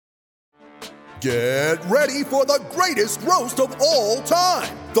Get ready for the greatest roast of all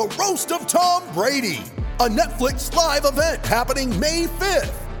time, the Roast of Tom Brady, a Netflix live event happening May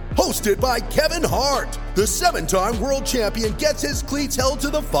 5th. Hosted by Kevin Hart, the 7-time world champion gets his cleats held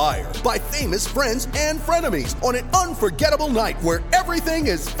to the fire by famous friends and frenemies on an unforgettable night where everything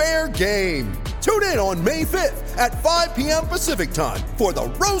is fair game. Tune in on May 5th at 5 p.m. Pacific time for the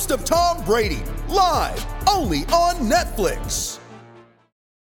Roast of Tom Brady, live only on Netflix.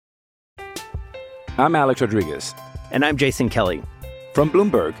 I'm Alex Rodriguez. And I'm Jason Kelly. From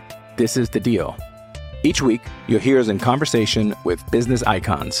Bloomberg, this is The Deal. Each week, you'll hear us in conversation with business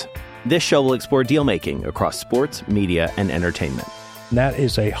icons. This show will explore deal-making across sports, media, and entertainment. That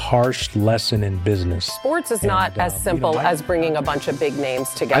is a harsh lesson in business. Sports is not as simple as bringing a bunch of big names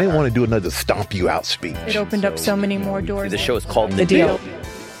together. I didn't want to do another stomp you out speech. It opened up so many more doors. The show is called The Deal.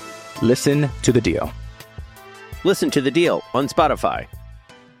 Listen to The Deal. Listen to The Deal on Spotify.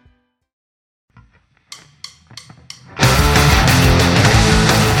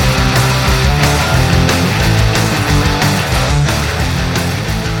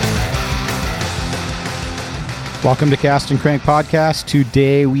 Welcome to Cast and Crank Podcast.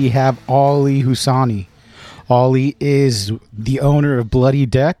 Today we have Ali Husani. Ali is the owner of Bloody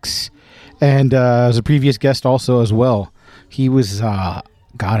Decks and was a previous guest also as well. He was, I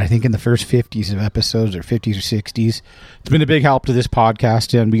think in the first 50s of episodes or 50s or 60s. It's been a big help to this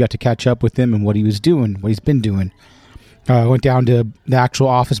podcast, and we got to catch up with him and what he was doing, what he's been doing. Went down to the actual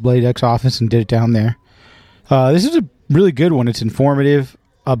office, Bloody Decks office, and did it down there. This is a really good one. It's informative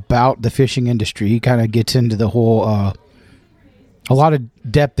about the fishing industry. He kind of gets into the whole a lot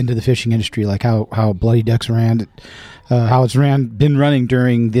of depth into the fishing industry, like how Bloody Decks ran, how it's been running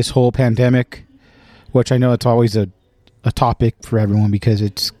during this whole pandemic, which I know it's always a topic for everyone because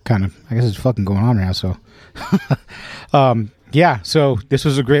it's kind of, I guess it's fucking going on right now. So so this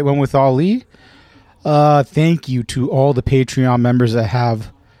was a great one with Ali. Thank you to all the Patreon members that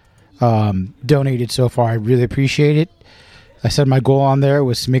have donated so far. I really appreciate it. I said my goal on there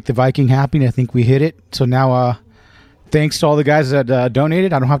was to make the Viking happy, and I think we hit it. So now, thanks to all the guys that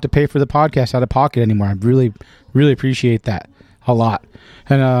donated. I don't have to pay for the podcast out of pocket anymore. I really, really appreciate that a lot.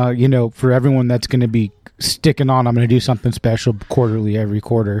 And, for everyone that's going to be sticking on, I'm going to do something special quarterly every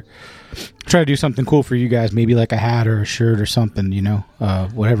quarter. Try to do something cool for you guys, maybe like a hat or a shirt or something,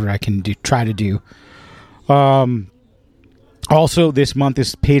 whatever I can do. Try to do. Also, this month,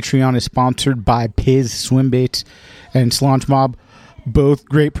 Patreon is sponsored by Piz Swim Baits and Slaunch Mob. Both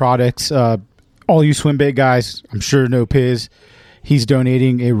great products. All you swim bait guys, I'm sure know Piz. He's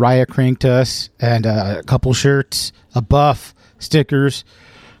donating a Riot Crank to us and a couple shirts, a buff, stickers.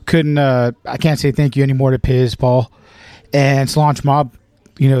 I can't say thank you anymore to Piz, Paul. And Slaunch Mob,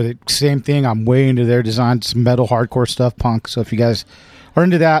 the same thing. I'm way into their design, some metal hardcore stuff, punk. So if you guys are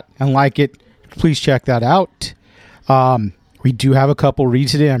into that and like it, please check that out. We do have a couple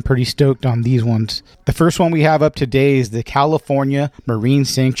reads today. I'm pretty stoked on these ones. The first one we have up today is the California Marine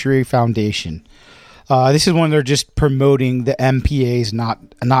Sanctuary Foundation. This is when they're just promoting the MPAs,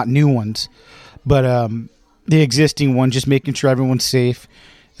 not new ones, but the existing one, just making sure everyone's safe.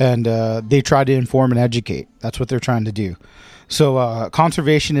 And they try to inform and educate. That's what they're trying to do. So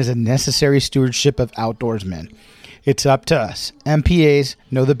conservation is a necessary stewardship of outdoorsmen. It's up to us. MPAs,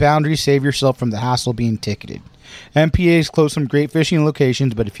 know the boundaries, save yourself from the hassle of being ticketed. MPAs close some great fishing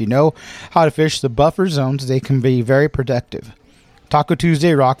locations, but if you know how to fish the buffer zones, they can be very productive. Taco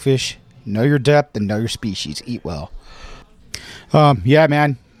Tuesday, Rockfish, know your depth and know your species. Eat well. Yeah,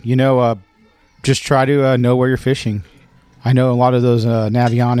 man, just try to know where you're fishing. I know a lot of those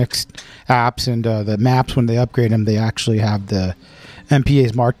Navionics apps and the maps, when they upgrade them, they actually have the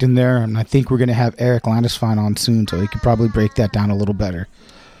MPAs marked in there, and I think we're going to have Eric Landisfine on soon, so he could probably break that down a little better.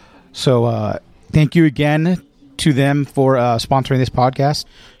 So thank you again to them for sponsoring this podcast.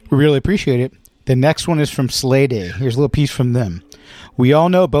 We really appreciate it. The next one is from Sleigh Day. Here's a little piece from them. We all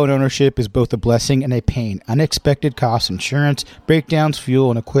know boat ownership is both a blessing and a pain. Unexpected costs, insurance, breakdowns, fuel,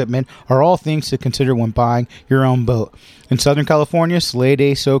 and equipment are all things to consider when buying your own boat. In Southern California, Sleigh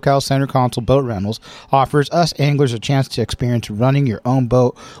Day SoCal Center Console Boat Rentals offers us anglers a chance to experience running your own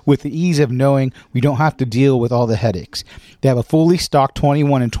boat with the ease of knowing we don't have to deal with all the headaches. They have a fully stocked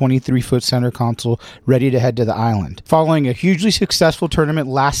 21 and 23-foot center console ready to head to the island. Following a hugely successful tournament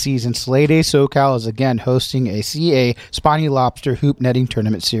last season, Sleigh Day SoCal is again hosting a CA Spiny Lobster Hoop Netting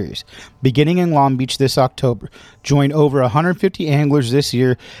Tournament Series. Beginning in Long Beach this October, join over 150 anglers this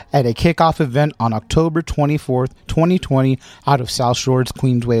year at a kickoff event on October 24th, 2020 out of South Shore's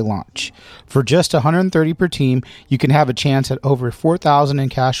Queensway Launch. For just $130 per team, you can have a chance at over $4,000 in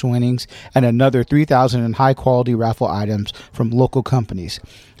cash winnings and another $3,000 in high-quality raffle items from local companies.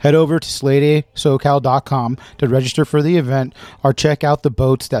 Head over to SlayDaySoCal.com to register for the event or check out the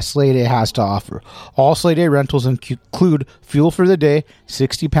boats that Slayday has to offer. All Slayday rentals include fuel for the day,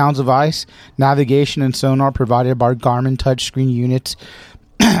 60 pounds of ice, navigation and sonar provided by Garmin touchscreen units.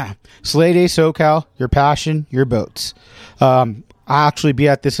 Slayday SoCal, your passion, your boats. I'll actually be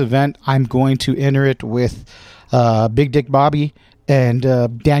at this event. I'm going to enter it with Big Dick Bobby and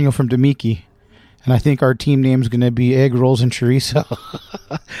Daniel from Demiki. And I think our team name is going to be Egg Rolls and Chorizo.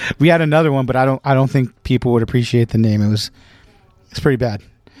 We had another one, but I don't think people would appreciate the name. It's pretty bad.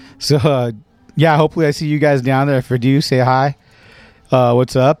 So yeah, hopefully I see you guys down there. If I do, say hi.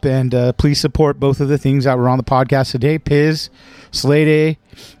 What's up? And please support both of the things that were on the podcast today: Piz, Slayday,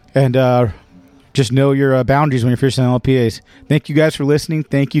 and just know your boundaries when you're fishing LPAs. Thank you guys for listening.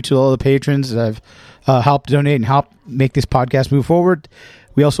 Thank you to all the patrons that have helped donate and help make this podcast move forward.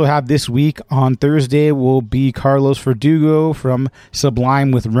 We also have this week on Thursday will be Carlos Verdugo from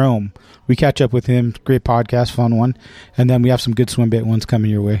Sublime with Rome. We catch up with him. Great podcast, fun one. And then we have some good swim bait ones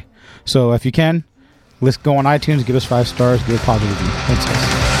coming your way. So if you can, let's go on iTunes, give us 5 stars, give a positive review. Thanks,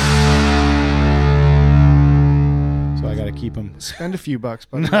 guys. So I got to keep them. Spend a few bucks,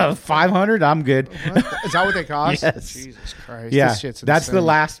 buddy. 500? I'm good. Is that what they cost? Yes. Jesus Christ. Yeah, This shit's that's insane. the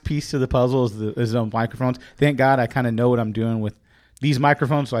last piece to the puzzle is the microphones. Thank God I kind of know what I'm doing with these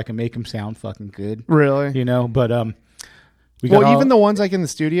microphones, so I can make them sound fucking good. Really? You know, but we got even the ones like in the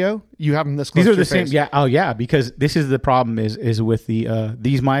studio, you have them this close these are to your the same. face. Yeah. Oh yeah, because this is the problem is with the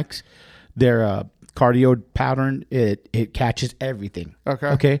these mics, they're cardio pattern. It catches everything.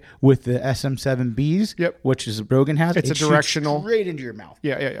 Okay. With the SM7Bs, Yep. which is Rogan has, It's it a shoots directional straight into your mouth.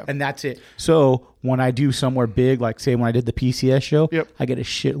 Yeah. And that's it. So when I do somewhere big, like say when I did the PCS show, Yep. I get a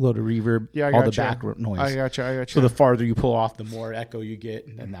shitload of reverb, Yeah, I all the gotcha. background noise. I gotcha. So the farther you pull off, the more echo you get,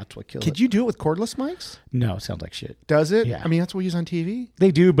 and that's what kills it. Could you do it with cordless mics? No, it sounds like shit. Does it? Yeah. I mean, that's what we use on TV.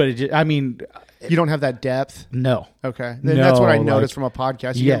 They do, but it just, I mean, You don't have that depth. no. Okay. Then that's what I No, noticed like- from a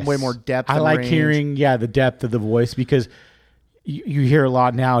podcast. You get way more depth. I and like range. hearing, the depth of the voice because you hear a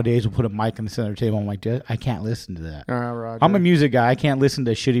lot nowadays. We'll put a mic on the center table. I'm like, I can't listen to that. Roger. I'm a music guy. I can't listen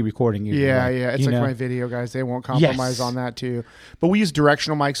to shitty recording. Either. Yeah. you It's like know? my video guys. They won't compromise Yes. on that too. But we use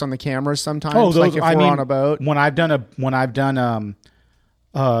directional mics on the cameras sometimes. Oh, those, like if I we're mean, on a boat. When I've done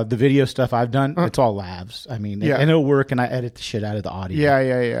the video stuff I've done, it's all lavs. I mean, Yeah. and it'll work, and I edit the shit out of the audio.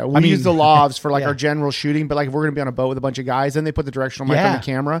 Yeah. We I mean, use the lavs for like yeah. our general shooting, but like if we're gonna be on a boat with a bunch of guys, then they put the directional mic on Yeah, the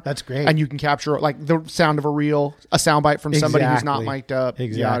camera. that's great. and you can capture like the sound of a soundbite from somebody who's not Exactly. mic'd up.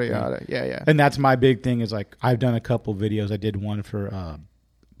 Exactly. Yada. Yeah. And that's my big thing is like I've done a couple videos. I did one for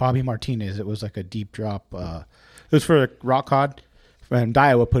Bobby Martinez. It was like a deep drop. It was for a rock cod, and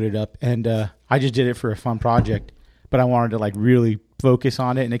Daiwa put it up, and I just did it for a fun project. But I wanted to like really focus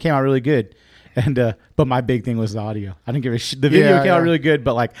on it, and it came out really good. And but my big thing was the audio. I didn't give a shit. The video came out really good,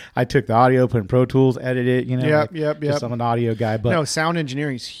 but like I took the audio, put in Pro Tools, edited it. You know, Yep. Just I'm an audio guy, but No, sound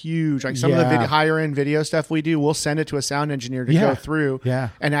engineering is huge. Like some of the higher end video stuff we do, we'll send it to a sound engineer to go through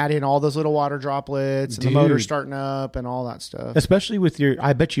and add in all those little water droplets and the motor starting up and all that stuff. Especially with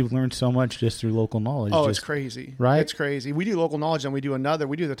I bet you've learned so much just through local knowledge. Oh, it's crazy. Right? It's crazy. We do local knowledge and we do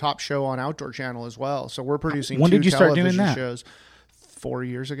the top show on Outdoor Channel as well. So we're producing When 2 did you start doing television that? shows. 4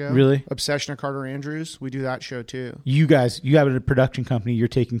 years ago. Really? Obsession of Carter Andrews. We do that show too. You guys, you have a production company you're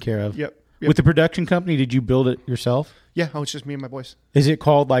taking care of. Yep. With the production company, did you build it yourself? Yeah. Oh, it's just me and my boys. Is it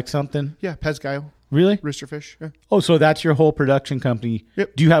called like something? Yeah. Pezgayo. Really? Roosterfish. Yeah. Oh, so that's your whole production company.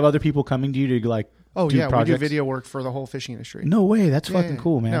 Yep. Do you have other people coming to you to like Oh, do yeah. projects? We do video work for the whole fishing industry. No way. That's fucking Yeah.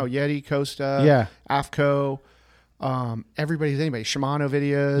 cool, man. No, Yeti, Costa, Yeah. AFCO, anybody. Shimano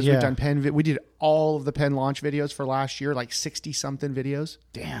videos. Yeah. We've done Penn. We did all of the Penn launch videos for last year, like 60 something videos.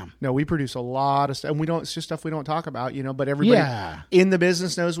 Damn. No, we produce a lot of stuff, and it's just stuff we don't talk about, but everybody in the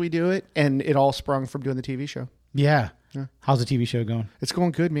business knows we do it, and it all sprung from doing the TV show. Yeah. How's the TV show going? It's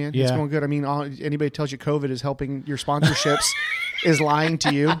going good, man. Yeah. It's going good. I mean, anybody tells you COVID is helping your sponsorships is lying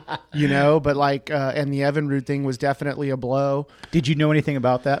to you, but like, and the Evinrude thing was definitely a blow. Did you know anything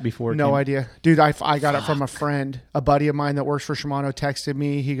about that before? No idea. Dude, I got it from a friend. A buddy of mine that works for Shimano texted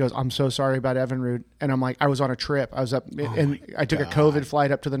me. He goes, I'm so sorry about Evinrude. And I'm like, I was on a trip. I was up and I took a COVID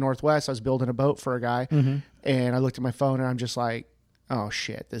flight up to the Northwest. I was building a boat for a guy. And I looked at my phone and I'm just like, oh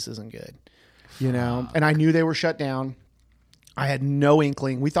shit, this isn't good. And I knew they were shut down. I had no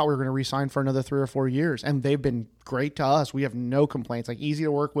inkling. We thought we were going to re-sign for another 3 or 4 years, and they've been great to us. We have no complaints. Like, easy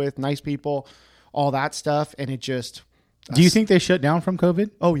to work with, nice people, all that stuff, and it just. Do you think they shut down from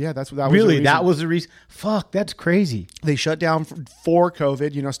COVID? Oh yeah, that was really the reason. That was the reason. Fuck, that's crazy. They shut down for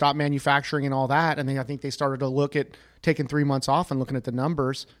COVID. Stop manufacturing and all that, and then I think they started to look at taking 3 months off and looking at the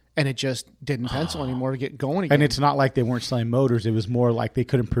numbers. And it just didn't pencil anymore to get going again. And it's not like they weren't selling motors. It was more like they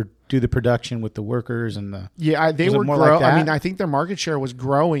couldn't do the production with the workers and the. Yeah, they were growing. Like I mean, I think their market share was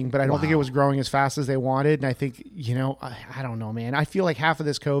growing, but I don't think it was growing as fast as they wanted. And I think, I don't know, man. I feel like half of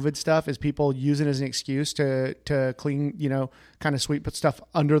this COVID stuff is people using it as an excuse to clean, kind of sweep stuff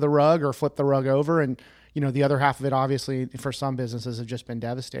under the rug or flip the rug over. And, the other half of it, obviously, for some businesses have just been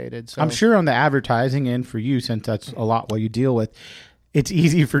devastated. So I'm sure on the advertising end for you, since that's a lot what you deal with, it's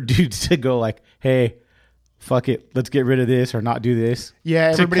easy for dudes to go like, hey, fuck it, let's get rid of this or not do this.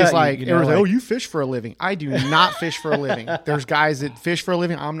 Yeah, everybody's like, oh, you fish for a living. I do not fish for a living. There's guys that fish for a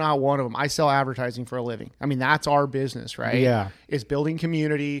living. I'm not one of them. I sell advertising for a living. I mean, that's our business, right? Yeah. It's building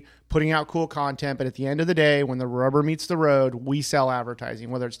community, putting out cool content. But at the end of the day, when the rubber meets the road, we sell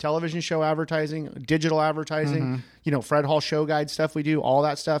advertising, whether it's television show advertising, digital advertising, Fred Hall show guide stuff we do, all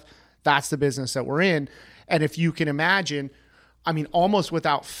that stuff. That's the business that we're in. And if you can imagine, I mean, almost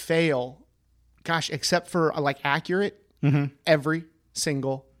without fail, gosh, except for like Accurate, every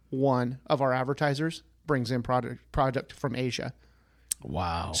single one of our advertisers brings in product from Asia.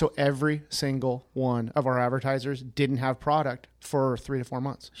 Wow. So every single one of our advertisers didn't have product for 3 to 4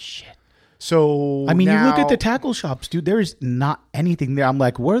 months. Shit. So I mean, you look at the tackle shops, dude. There is not anything there. I'm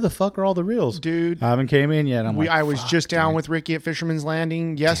like, where the fuck are all the reels, dude? I haven't came in yet. I was just down with Ricky at Fisherman's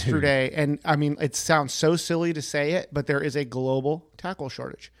Landing yesterday, and I mean, it sounds so silly to say it, but there is a global tackle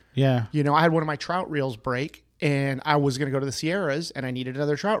shortage. Yeah. I had one of my trout reels break, and I was going to go to the Sierras, and I needed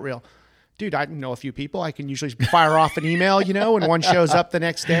another trout reel. Dude, I know a few people. I can usually fire off an email, and one shows up the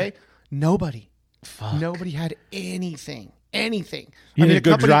next day. Nobody had anything. You need to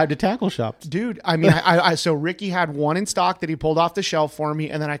go drive to tackle shops. Dude, I mean, so Ricky had one in stock that he pulled off the shelf for me,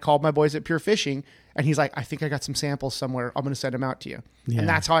 and then I called my boys at Pure Fishing, and he's like, I think I got some samples somewhere. I'm going to send them out to you. Yeah. And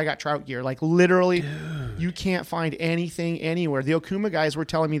that's how I got trout gear. Like, literally, you can't find anything anywhere. The Okuma guys were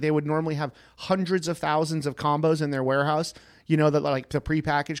telling me they would normally have hundreds of thousands of combos in their warehouse, that like the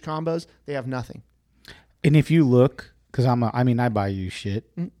prepackaged combos. They have nothing. And if you look, because I buy you shit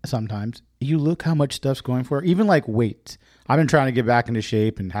sometimes. You look how much stuff's going for, even like weights. I've been trying to get back into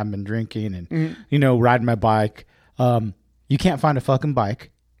shape and haven't been drinking and, riding my bike. You can't find a fucking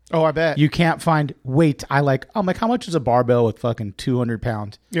bike. Oh, I bet. You can't find weight. I'm like, how much is a barbell with fucking 200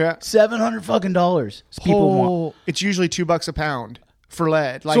 pounds? Yeah. $700 fucking dollars. People want. It's usually $2 a pound for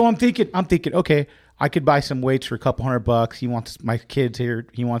lead. So I'm thinking, okay, I could buy some weights for a couple $100. He wants my kids here.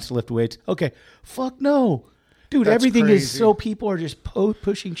 He wants to lift weights. Okay. Fuck no. Dude, that's everything crazy. Is so people are just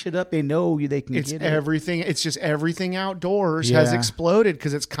pushing shit up. They know they can get everything. It's just everything outdoors has exploded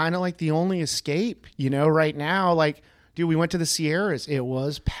because it's kind of like the only escape, right now. Like, dude, we went to the Sierras. It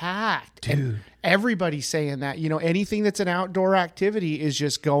was packed. Dude. And everybody's saying that, anything that's an outdoor activity is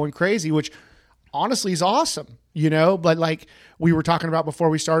just going crazy, which honestly is awesome, But like we were talking about before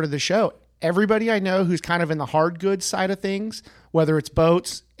we started the show, everybody I know who's kind of in the hard goods side of things, whether it's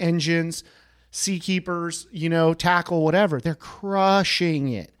boats, engines, Seakeepers, tackle, whatever, they're crushing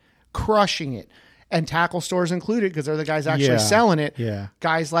it. And tackle stores included because they're the guys actually selling it. Yeah.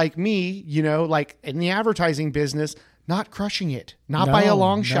 Guys like me, like in the advertising business, not crushing it, not by a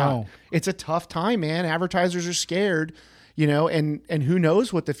long shot. It's a tough time, man. Advertisers are scared, and who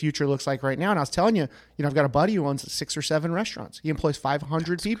knows what the future looks like right now. And I was telling you, I've got a buddy who owns 6 or 7 restaurants. He employs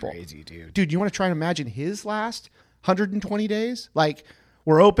 500 people. Crazy, dude. Dude, you want to try and imagine his last 120 days? Like,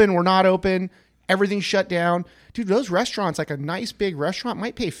 we're open, we're not open, everything's shut down. Dude, those restaurants, like a nice big restaurant,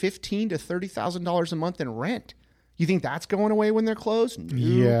 might pay $15,000 to $30,000 a month in rent. You think that's going away when they're closed? No.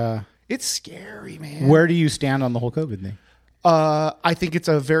 Yeah. It's scary, man. Where do you stand on the whole COVID thing? I think it's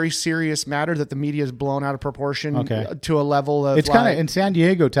a very serious matter that the media is blown out of proportion to a level of. It's kind of in San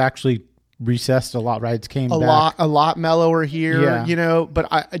Diego. It's actually recessed a lot, right? It's came back a lot mellower here,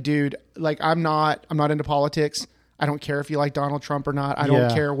 But dude, like I'm not into politics. I don't care if you like Donald Trump or not. I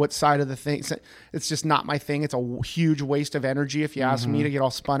don't care what side of the thing. It's just not my thing. It's a huge waste of energy if you ask me to get all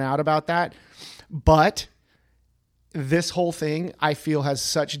spun out about that. But this whole thing, I feel, has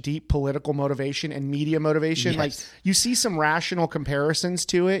such deep political motivation and media motivation. Yes. Like you see some rational comparisons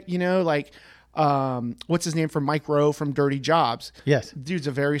to it, like what's his name from Mike Rowe from Dirty Jobs? Yes. Dude's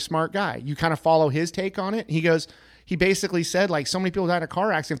a very smart guy. You kind of follow his take on it. He basically said, like, so many people died in a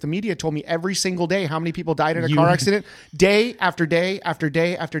car accident. If the media told me every single day how many people died in a car accident, day after day after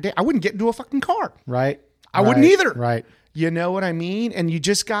day after day, I wouldn't get into a fucking car. Right. I wouldn't either. Right. You know what I mean? And you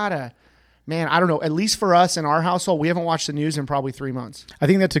just gotta, man, I don't know. At least for us in our household, we haven't watched the news in probably 3 months. I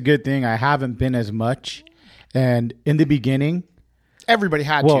think that's a good thing. I haven't been as much. And in the beginning, everybody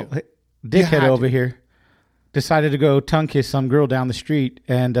had well, to. Dickhead over here decided to go tongue kiss some girl down the street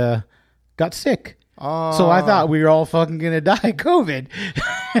and got sick. So I thought we were all fucking gonna die of COVID.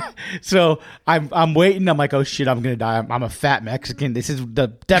 So I'm waiting. I'm like, oh shit, I'm gonna die. I'm a fat Mexican. This is the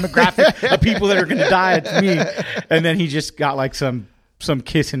demographic of people that are gonna die. It's me. And then he just got like some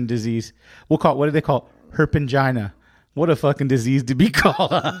kissing disease. We'll call it, what do they call it? Herpangina. What a fucking disease to be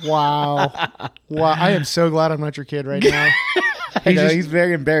called. Wow. I am so glad I'm not your kid right now. He's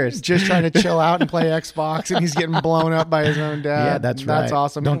very embarrassed. Just trying to chill out and play Xbox, and he's getting blown up by his own dad. Yeah, that's right. That's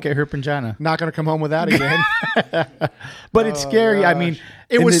awesome. Don't get herpangina. Not going to come home with that again. But it's scary. Gosh. I mean,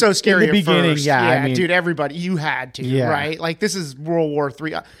 it was so scary in the beginning. First. Yeah, I mean, dude, everybody, you had to, right? Like, this is World War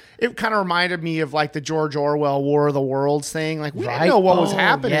III. It kind of reminded me of like the George Orwell War of the Worlds thing. Like, we didn't know what was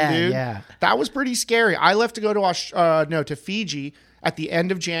happening, dude. Yeah. That was pretty scary. I left to go to Fiji at the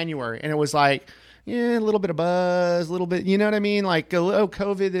end of January, and it was like, a little bit of buzz, a little bit, you know what I mean? Like, oh,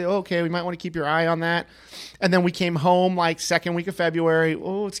 COVID, okay, we might want to keep your eye on that. And then we came home like second week of February.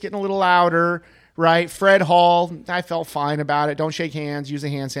 Oh, it's getting a little louder, right? Fred Hall, I felt fine about it. Don't shake hands, use a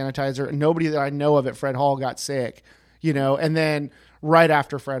hand sanitizer. Nobody that I know of at Fred Hall got sick, and then right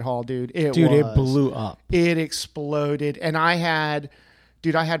after Fred Hall, dude, it blew up. It exploded. And I had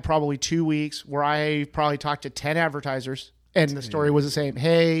probably 2 weeks where I probably talked to 10 advertisers, and the story was the same.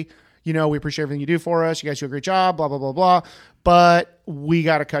 Hey, we appreciate everything you do for us. You guys do a great job, blah, blah, blah, blah. But we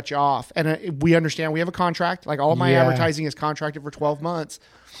got to cut you off. And we understand we have a contract. Like, all of my advertising is contracted for 12 months.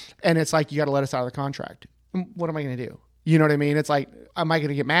 And it's like, you got to let us out of the contract. What am I going to do? You know what I mean? It's like, am I going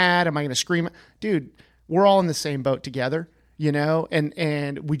to get mad? Am I going to scream? Dude, we're all in the same boat together,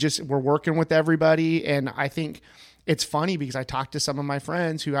 and we're working with everybody. And I think it's funny because I talked to some of my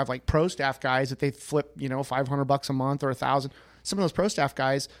friends who have like pro staff guys that they flip, $500 a month or $1,000. Some of those pro staff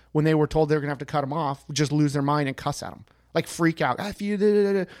guys, when they were told they were going to have to cut them off, would just lose their mind and cuss at them. Like, freak out.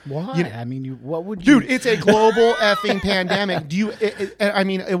 Why? I mean, what would you... Dude, it's a global effing pandemic.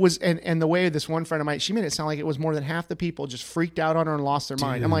 It was, and the way this one friend of mine, she made it sound like it was more than half the people just freaked out on her and lost their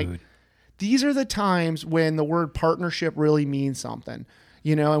mind. I'm like, these are the times when the word partnership really means something.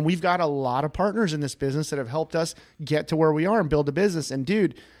 And we've got a lot of partners in this business that have helped us get to where we are and build a business. And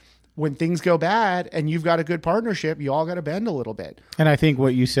dude, when things go bad and you've got a good partnership, you all got to bend a little bit. And I think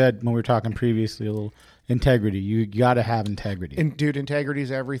what you said when we were talking previously, a little integrity. You got to have integrity. And dude, integrity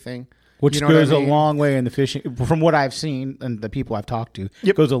is everything. Which goes a long way in the fishing. From what I've seen and the people I've talked to,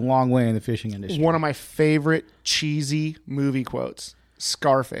 goes a long way in the fishing industry. One of my favorite cheesy movie quotes,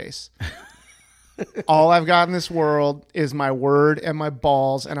 Scarface. All I've got in this world is my word and my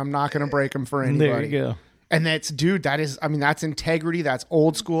balls, and I'm not going to break them for anybody. There you go. And that's integrity. That's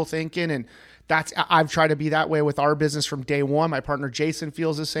old school thinking. And I've tried to be that way with our business from day one. My partner Jason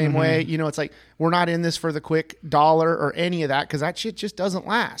feels the same way. It's like, we're not in this for the quick dollar or any of that, because that shit just doesn't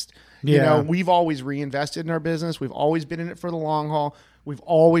last. We've always reinvested in our business. We've always been in it for the long haul. We've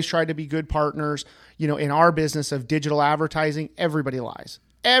always tried to be good partners. In our business of digital advertising, everybody lies.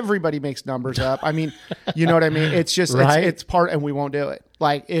 Everybody makes numbers up. I mean, you know what I mean? It's just, right? it's part, and we won't do it.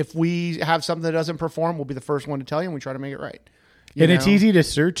 Like, if we have something that doesn't perform, we'll be the first one to tell you, and we try to make it right. It's easy to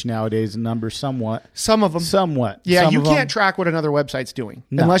search nowadays, numbers somewhat. Some of them. Somewhat. Yeah, Some you of can't them. track what another website's doing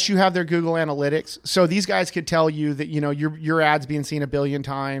unless you have their Google Analytics. So these guys could tell you that, your ad's being seen 1 billion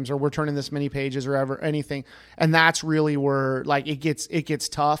times, or we're turning this many pages, or anything. And that's really where, like, it gets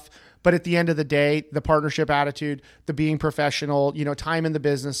tough. But at the end of the day, the partnership attitude, the being professional, time in the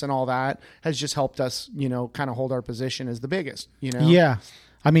business and all that has just helped us, kind of hold our position as the biggest, Yeah.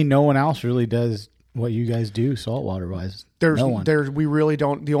 I mean, no one else really does what you guys do saltwater wise. No one. We really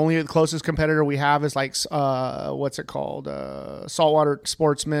don't. The only closest competitor we have is like, what's it called? Saltwater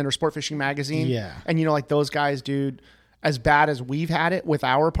Sportsman or Sport Fishing Magazine. Yeah. And like those guys, dude, as bad as we've had it with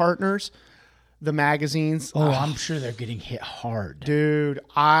our partners, the magazines. Oh, I'm sure they're getting hit hard. Dude,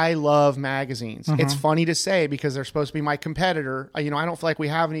 I love magazines. It's funny to say because they're supposed to be my competitor. I don't feel like we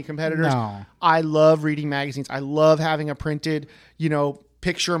have any competitors. No. I love reading magazines. I love having a printed,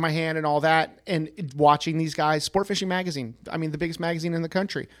 picture in my hand and all that, and watching these guys. Sport Fishing Magazine, the biggest magazine in the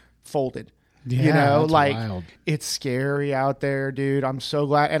country, folded. Yeah, that's like wild. It's scary out there, dude. I'm so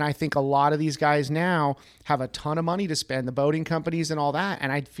glad. And I think a lot of these guys now have a ton of money to spend, the boating companies and all that.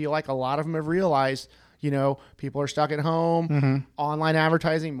 And I feel like a lot of them have realized, People are stuck at home, online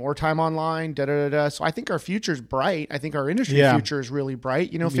advertising, more time online, So I think our future's bright. I think our industry future is really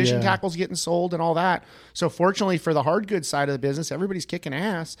bright. Fishing tackle's getting sold and all that. So fortunately for the hard goods side of the business, everybody's kicking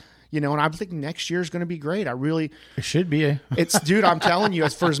ass. And I'm thinking next year's going to be great. It should be. Dude, I'm telling you,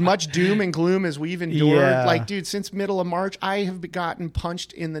 for as much doom and gloom as we've endured, dude, since middle of March, I have gotten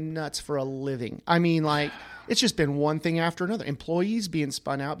punched in the nuts for a living. I mean, it's just been one thing after another. Employees being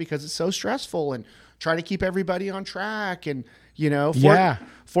spun out because it's so stressful and trying to keep everybody on track. And,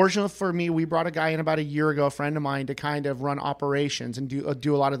 fortunately for me, we brought a guy in about a year ago, a friend of mine, to kind of run operations and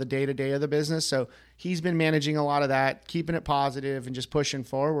do a lot of the day-to-day of the business. So he's been managing a lot of that, keeping it positive and just pushing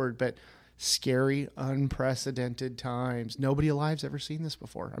forward. But scary, unprecedented times. Nobody alive's ever seen this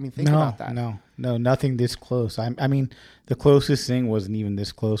before. I mean, think about that. No, nothing this close. I mean, the closest thing wasn't even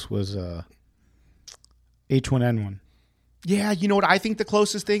this close was H1N1. Yeah, you know what I think the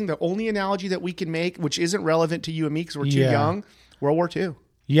closest thing, the only analogy that we can make, which isn't relevant to you and me because we're too young, World War II.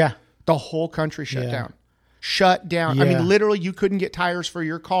 Yeah. The whole country shut down. Shut down. Yeah. I mean, literally, you couldn't get tires for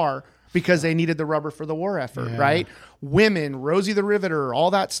your car because they needed the rubber for the war effort, right? Women, Rosie the Riveter,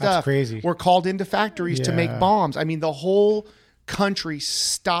 all that stuff. That's crazy. Were called into factories to make bombs. I mean, the whole country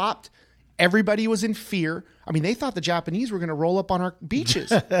stopped. Everybody was in fear. I mean, they thought the Japanese were going to roll up on our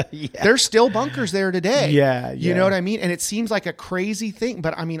beaches. There's still bunkers there today. You know what I mean? And it seems like a crazy thing.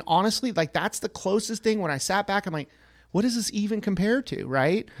 But I mean, honestly, that's the closest thing. When I sat back, I'm like, what does this even compare to,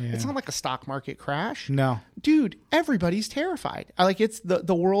 right? It's not like a stock market crash. No. Dude, everybody's terrified. It's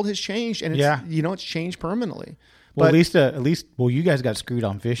the world has changed, and it's, it's changed permanently. Well, but, at least, you guys got screwed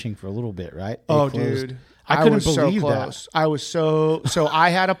on fishing for a little bit, right? Dude. I couldn't believe that. I was so I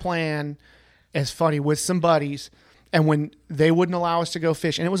had a plan. It's funny, with some buddies, and when they wouldn't allow us to go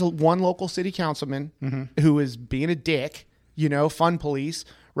fish, and it was one local city councilman who was being a dick, fun police,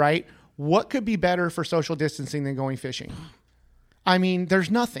 right? What could be better for social distancing than going fishing? I mean,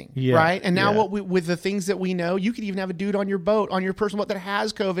 there's nothing, right? And now with the things that we know, you could even have a dude on your boat, on your personal boat that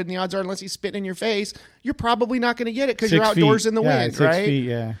has COVID, and the odds are, unless he's spitting in your face, you're probably not going to get it because you're outdoors in the wind, right? 6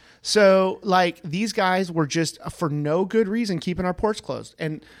 feet, So, these guys were just, for no good reason, keeping our ports closed.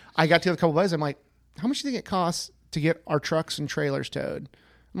 And I got to a couple of buddies. I'm like, how much do you think it costs to get our trucks and trailers towed?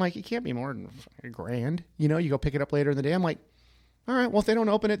 I'm like, it can't be more than $1,000. You go pick it up later in the day. I'm like, all right, well, if they don't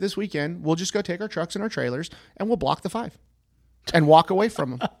open it this weekend, we'll just go take our trucks and our trailers and we'll block the 5 and walk away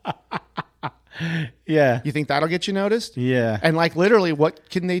from them. Yeah. You think that'll get you noticed? Yeah. And literally, what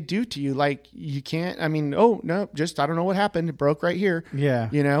can they do to you? You can't, I don't know what happened. It broke right here. Yeah.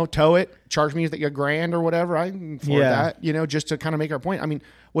 Tow it, charge me $1,000 or whatever. I can afford that, just to kind of make our point. I mean,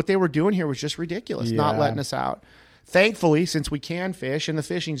 what they were doing here was just ridiculous, not letting us out. Thankfully, since we can fish and the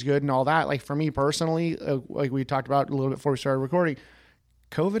fishing's good and all that, for me personally, like we talked about a little bit before we started recording,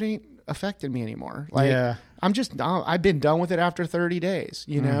 COVID ain't affected me anymore. I've been done with it after 30 days.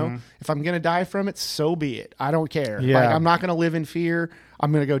 If I'm going to die from it, so be it. I don't care. I'm not going to live in fear.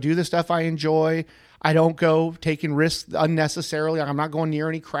 I'm going to go do the stuff I enjoy. I don't go taking risks unnecessarily. I'm not going near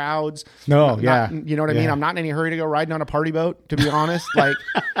any crowds. No, you know what I mean? I'm not in any hurry to go riding on a party boat, to be honest.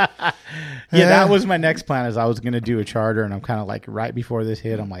 That was my next plan, is I was going to do a charter, and I'm kind of right before this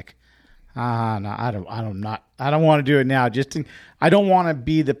hit, I'm like, no, I don't want to do it now. I don't want to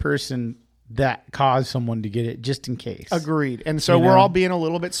be the person that caused someone to get it, just in case. Agreed. And so we're all being a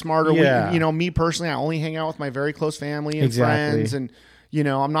little bit smarter. Yeah. Me personally, I only hang out with my very close family and friends, and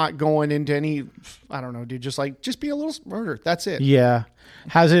I'm not going into any, I don't know, dude, just be a little smarter. That's it. Yeah.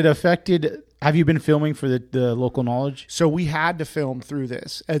 Has it affected, have you been filming for the local knowledge? So we had to film through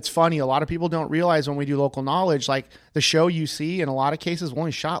this. It's funny. A lot of people don't realize when we do local knowledge, the show you see in a lot of cases was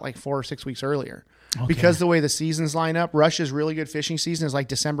only shot 4 or 6 weeks earlier. Okay. Because the way the seasons line up, Rush's really good fishing season is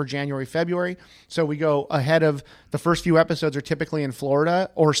December, January, February. So we go ahead of, the first few episodes are typically in Florida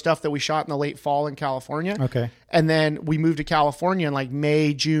or stuff that we shot in the late fall in California. Okay. And then we move to California in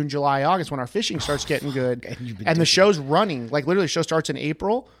May, June, July, August when our fishing starts getting good. And the show's running. Literally the show starts in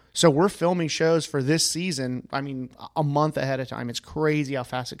April. So we're filming shows for this season, a month ahead of time. It's crazy how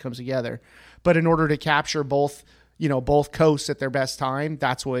fast it comes together. But in order to capture both coasts at their best time,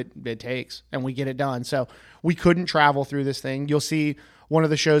 that's what it takes, and we get it done. So we couldn't travel through this thing. You'll see one of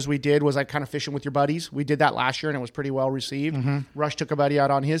the shows we did was kind of fishing with your buddies. We did that last year, and it was pretty well received. Mm-hmm. Rush took a buddy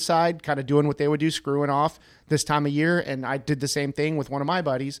out on his side, kind of doing what they would do, screwing off this time of year, and I did the same thing with one of my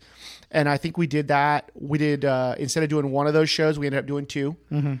buddies. And I think we did that. We did, instead of doing one of those shows, we ended up doing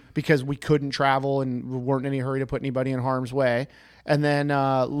 2 because we couldn't travel and we weren't in any hurry to put anybody in harm's way. And then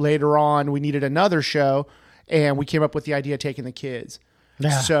later on, we needed another show, and we came up with the idea of taking the kids.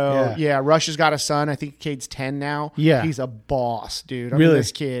 Rush has got a son. I think Cade's 10 now. Yeah. He's a boss, dude. Really?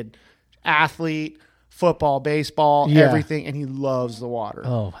 This kid, athlete, football, baseball, Yeah. everything, and he loves the water.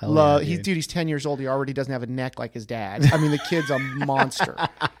 Oh, hell yeah, dude. He's 10 years old. He already doesn't have a neck like his dad. I mean, the kid's a monster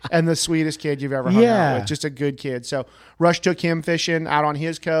and the sweetest kid you've ever hung out with. Just a good kid. So Rush took him fishing out on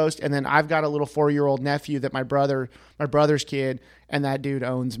his coast, and then I've got a little 4-year-old nephew that my brother's kid, and that dude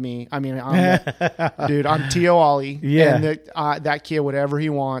owns me. I mean, I'm Tio Ollie. Yeah. And that kid, whatever he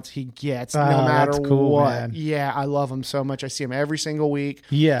wants, he gets, no matter that's cool, what. man. Yeah, I love him so much. I see him every single week.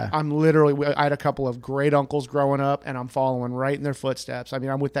 Yeah. I had a couple of great uncles growing up, and I'm following right in their footsteps. I mean,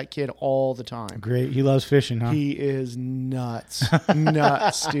 I'm with that kid all the time. Great. He loves fishing, huh? He is nuts.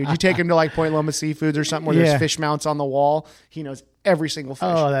 Nuts, dude. You take him to like Point Loma Seafoods or something where Yeah. there's fish mounts on the wall. He knows every single fish.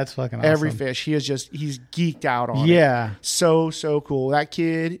 Oh, that's fucking awesome. Every fish. He's geeked out on it. Yeah. So cool. That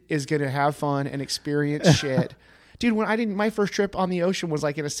kid is going to have fun and experience shit. Dude, my first trip on the ocean was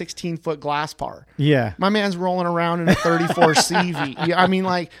like in a 16-foot glass par. Yeah. My man's rolling around in a 34 CV. Yeah, I mean,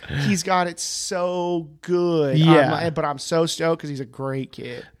 like, he's got it so good. Yeah. But I'm so stoked because he's a great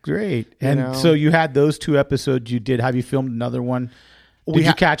kid. Great. And know? so you had those 2 episodes you did. Have you filmed another one? Did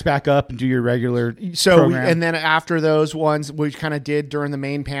you catch back up and do your regular program? And then after those ones, we kind of did during the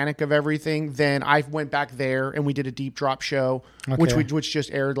main panic of everything. Then I went back there and we did a deep drop show, which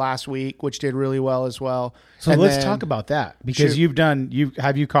just aired last week, which did really well as well. So let's talk about that because you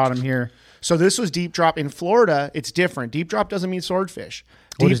caught them here. So this was deep drop in Florida. It's different. Deep drop doesn't mean swordfish.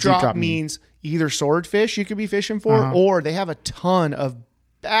 What Deep does deep drop means either swordfish you could be fishing for, or they have a ton of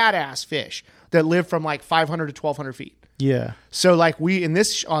badass fish that live from like 500 to 1,200 feet. Yeah. So like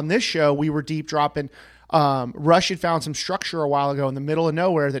on this show, we were deep dropping. Rush had found some structure a while ago in the middle of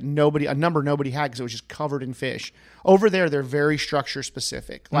nowhere that nobody had because it was just covered in fish. Over there, they're very structure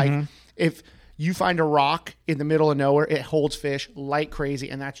specific. Like if you find a rock in the middle of nowhere, it holds fish like crazy,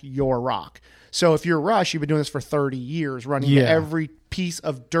 and that's your rock. So if you're Rush, you've been doing this for 30 years, running every piece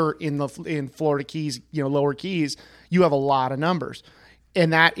of dirt in Florida Keys, lower Keys, you have a lot of numbers.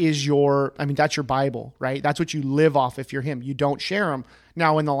 And that is that's your Bible, right? That's what you live off if you're him. You don't share them.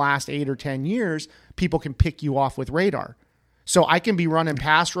 Now, in the last 8 or 10 years, people can pick you off with radar. So I can be running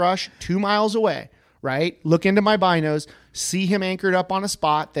past Rush 2 miles away, right? Look into my binos, see him anchored up on a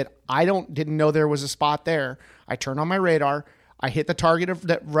spot that I didn't know there was a spot there. I turn on my radar, I hit the target of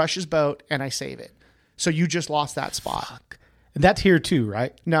that Rush's boat, and I save it. So you just lost that spot. Fuck. That's here too,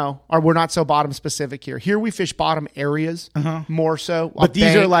 right? No, or we're not so bottom specific here. Here we fish bottom areas more so. But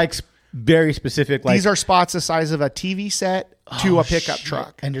these are like very specific. Like these are spots the size of a TV set to a pickup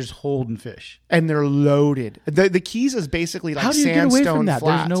truck, and just holding fish, and they're loaded. The Keys is basically like how do you sandstone get away from that?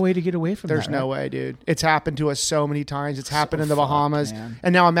 flats. There's no way to get away from that. There's no way, dude. It's happened to us so many times. It's happened in the fucked, Bahamas, man.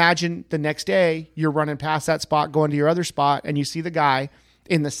 and now imagine the next day you're running past that spot, going to your other spot, and you see the guy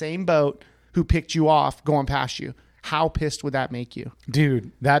in the same boat who picked you off going past you. How pissed would that make you?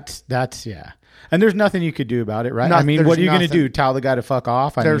 Dude, that's yeah. And there's nothing you could do about it, right? Nothing, I mean, what are you going to nothing. do? Tell the guy to fuck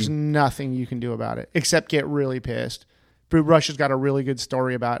off? There's nothing you can do about it except get really pissed. But Rush has got a really good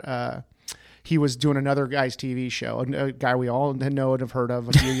story about he was doing another guy's TV show, a guy we all know and have heard of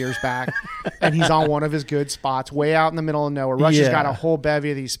a few years back. And he's on one of his good spots way out in the middle of nowhere. Rush has got a whole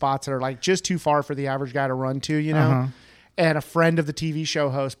bevy of these spots that are like just too far for the average guy to run to, And a friend of the TV show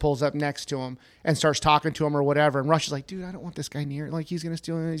host pulls up next to him and starts talking to him or whatever. And Rush is like, dude, I don't want this guy near. Like, he's going to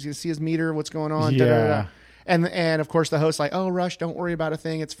steal him. He's going to see his meter. What's going on? Yeah. Da, da, da. And of course, the host's like, oh, Rush, don't worry about a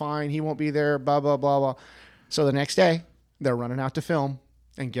thing. It's fine. He won't be there, blah, blah, blah, blah. So the next day, they're running out to film.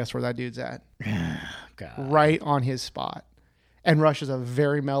 And guess where that dude's at? God. Right on his spot. And Rush is a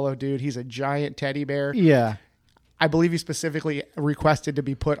very mellow dude. He's a giant teddy bear. Yeah. I believe he specifically requested to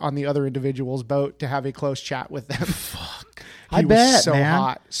be put on the other individual's boat to have a close chat with them. Fuck. He bet, was so man.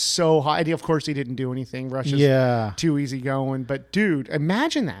 hot, so hot. And of course, he didn't do anything. Rush is too easy going. But dude,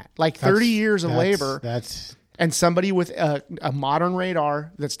 imagine that. Like 30 years of labor. And somebody with a modern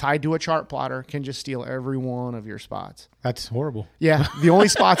radar that's tied to a chart plotter can just steal every one of your spots. That's horrible. Yeah. The only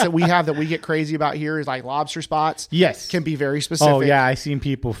spots that we have that we get crazy about here is like lobster spots. Yes. Can be very specific. Oh, yeah. I've seen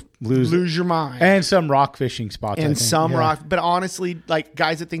people lose your mind. And some rock fishing spots. And rock. But honestly, like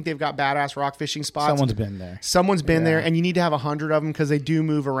guys that think they've got badass rock fishing spots. Someone's been there. Someone's been there. And you need to have 100 of them because they do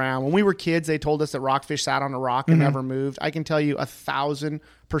move around. When we were kids, they told us that rockfish sat on a rock and never moved. I can tell you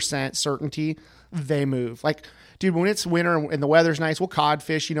 1,000% certainty they move. Like, dude, when it's winter and the weather's nice, we'll cod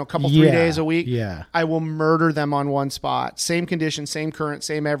fish, a couple, 3 days a week. Yeah. I will murder them on one spot. Same condition, same current,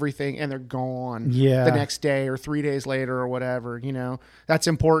 same everything, and they're gone the next day or 3 days later or whatever, That's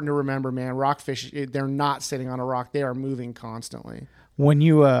important to remember, man. Rockfish, they're not sitting on a rock. They are moving constantly. When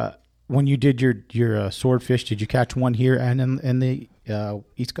you did your swordfish, did you catch one here and in the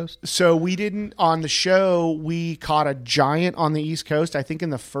East Coast? So we didn't, on the show, we caught a giant on the East Coast, I think in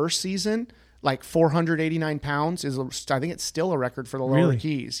the first season. like 489 pounds is, I think it's still a record for the lower Really?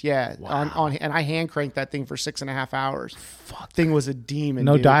 keys. Yeah. Wow. And I hand cranked that thing for 6.5 hours. Thing was a demon.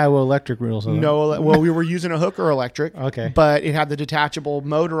 No dude. Daiwa electric wheels. No, well, we were using a Hooker electric. Okay. But it had the detachable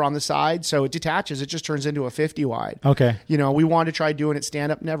motor on the side, so it detaches. It just turns into a 50 wide. Okay. You know, we wanted to try doing it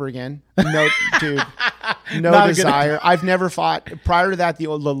stand up. Never again. No, dude. No Not a good desire. I've never fought. Prior to that, the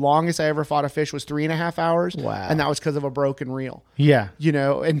longest I ever fought a fish was 3.5 hours. Wow. And that was because of a broken reel. Yeah. You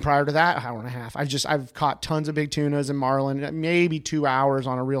know, and prior to that, hour and a half. I've caught tons of big tunas and marlin, maybe 2 hours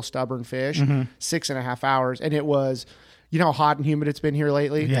on a real stubborn fish, 6.5 hours. And it was, you know how hot and humid it's been here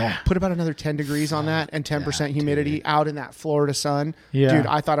lately? Yeah. Put about another 10 degrees on that and 10% humidity out in that Florida sun. Yeah. Dude,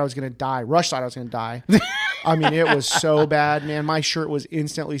 I thought I was going to die. Rush thought I was going to die. I mean, it was so bad, man. My shirt was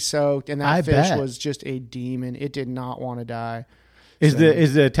instantly soaked, and that fish bet. was just a demon. It did not want to die.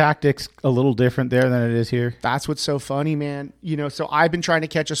 Is the tactics a little different there than it is here? That's what's so funny, man. You know, so I've been trying to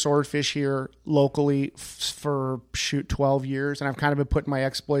catch a swordfish here locally for 12 years, and I've kind of been putting my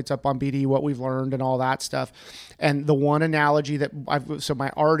exploits up on BD, what we've learned and all that stuff. And the one analogy that so my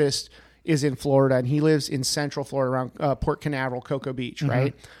artist is in Florida, and he lives in Central Florida around Port Canaveral, Cocoa Beach,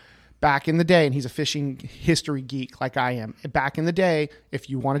 right? Back in the day, and he's a fishing history geek like I am. Back in the day, if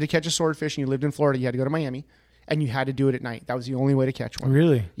you wanted to catch a swordfish and you lived in Florida, you had to go to Miami. And you had to do it at night. That was the only way to catch one.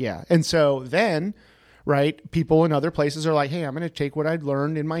 Really? Yeah. And so then, right, people in other places are like, hey, I'm going to take what I'd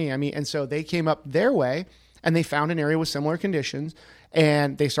learned in Miami. And so they came up their way and they found an area with similar conditions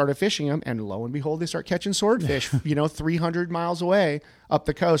and they started fishing them. And lo and behold, they start catching swordfish, 300 miles away up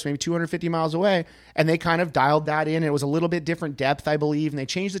the coast, maybe 250 miles away. And they kind of dialed that in. It was a little bit different depth, I believe. And they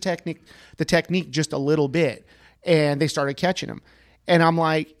changed the technique just a little bit. And they started catching them. And I'm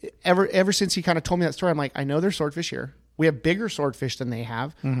like, ever since he kind of told me that story, I'm like, I know there's swordfish here. We have bigger swordfish than they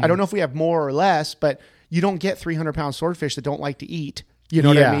have. I don't know if we have more or less, but you don't get 300-pound swordfish that don't like to eat. You know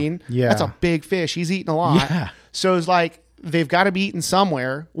what I mean? Yeah. That's a big fish. He's eating a lot. Yeah. So it's like, they've got to be eaten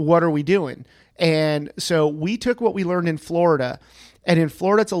somewhere. What are we doing? And so we took what we learned in Florida. And in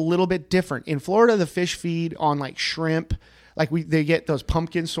Florida, it's a little bit different. In Florida, the fish feed on like shrimp. Like they get those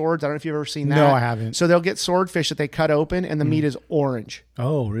pumpkin swords. I don't know if you've ever seen that. No, I haven't. So they'll get swordfish that they cut open, and the meat is orange.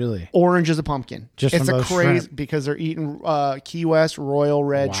 Oh, really? Orange as a pumpkin. Just it's from a those crazy shrimp. because they're eating Key West Royal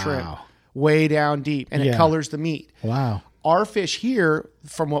Red shrimp way down deep, and Yeah. it colors the meat. Wow. Our fish here,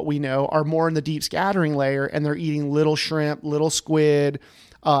 from what we know, are more in the deep scattering layer, and they're eating little shrimp, little squid,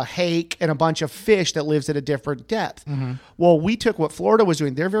 hake, and a bunch of fish that lives at a different depth. Well, we took what Florida was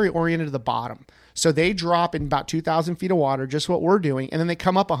doing. They're very oriented to the bottom. So they drop in about 2,000 feet of water, just what we're doing, and then they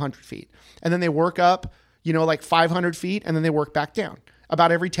come up 100 feet. And then they work up, like 500 feet, and then they work back down.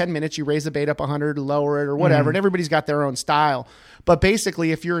 About every 10 minutes, you raise the bait up 100, lower it, or whatever, and everybody's got their own style. But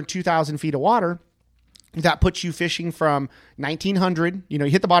basically, if you're in 2,000 feet of water, that puts you fishing from 1,900. You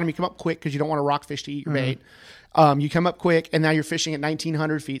hit the bottom, you come up quick because you don't want a rockfish to eat your bait. You come up quick, and now you're fishing at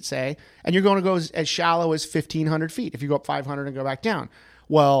 1,900 feet, say, and you're going to go as shallow as 1,500 feet if you go up 500 and go back down.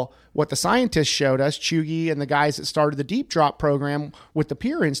 Well, what the scientists showed us, Chugi and the guys that started the deep drop program with the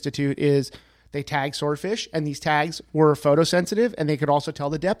Pier Institute, is they tag swordfish, and these tags were photosensitive, and they could also tell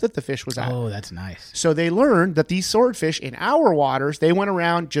the depth that the fish was at. Oh, that's nice. So they learned that these swordfish in our waters, they went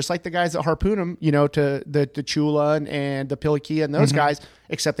around just like the guys that harpoon them, to the chula and the pilikia and those guys,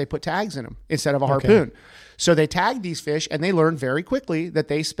 except they put tags in them instead of a harpoon. So they tagged these fish, and they learned very quickly that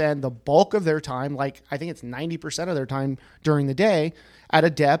they spend the bulk of their time, like I think it's 90% of their time during the day, at a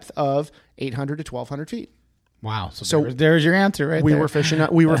depth of 800 to 1,200 feet. Wow. So there's your answer right we there. were fishing.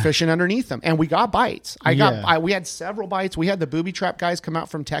 We were fishing underneath them, and we got bites. We had several bites. We had the booby trap guys come out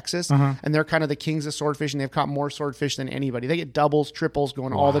from Texas, and they're kind of the kings of swordfish, and they've caught more swordfish than anybody. They get doubles, triples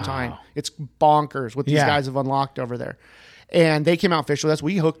going all the time. It's bonkers what these guys have unlocked over there. And they came out fish with us.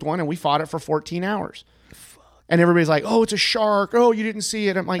 We hooked one, and we fought it for 14 hours. And everybody's like, oh, it's a shark. Oh, you didn't see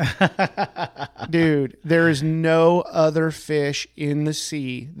it. I'm like, dude, there is no other fish in the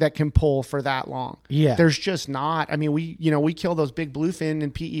sea that can pull for that long. Yeah. There's just not. I mean, we kill those big bluefin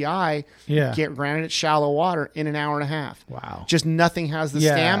and PEI. Yeah. Granted, it's shallow water in an hour and a half. Wow. Just nothing has the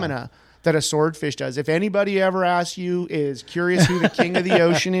stamina that a swordfish does. If anybody ever asks you, is curious who the king of the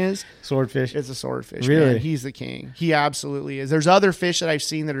ocean is? Swordfish. It's a swordfish. Really? Man. He's the king. He absolutely is. There's other fish that I've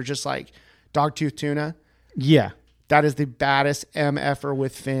seen that are just like dogtooth tuna. Yeah. That is the baddest MFer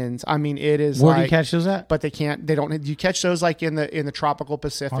with fins. I mean, it is. Where do you catch those at? But they don't. You catch those like in the tropical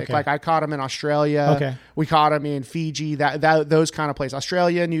Pacific. Okay. Like I caught them in Australia. Okay. We caught them in Fiji. Those kind of places.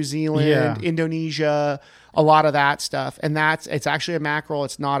 Australia, New Zealand, Indonesia. A lot of that stuff. And it's actually a mackerel.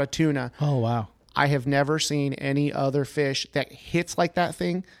 It's not a tuna. Oh wow. I have never seen any other fish that hits like that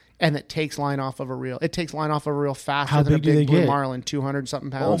thing and that takes line off of a reel. It takes line off of a reel faster How than a big do they big blue get? marlin, 200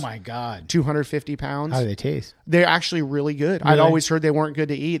 something Oh pounds. my God. 250 pounds. How do they taste? They're actually really good. I'd Really? always heard they weren't good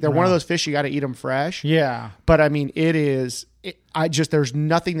to eat. They're one of those fish you got to eat them fresh. Yeah. But I mean, there's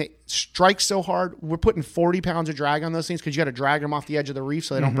nothing that strikes so hard. We're putting 40 pounds of drag on those things because you got to drag them off the edge of the reef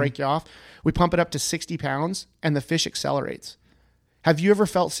so they don't break you off. We pump it up to 60 pounds and the fish accelerates. Have you ever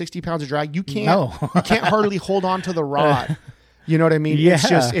felt 60 pounds of drag? You can't. No. You can't hardly hold on to the rod. You know what I mean? Yeah.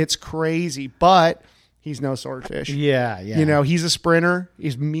 It's crazy. But he's no swordfish. Yeah. You know, he's a sprinter.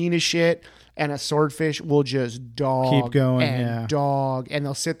 He's mean as shit. And a swordfish will just dog. Keep going, and yeah. dog. And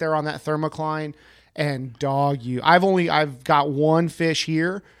they'll sit there on that thermocline and dog you. I've got one fish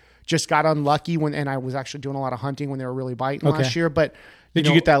here. Just got unlucky and I was actually doing a lot of hunting when they were really biting last year. But Did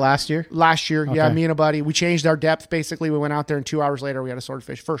you get that last year? Last year, yeah. Okay. Me and a buddy, we changed our depth. Basically, we went out there and 2 hours later, we had a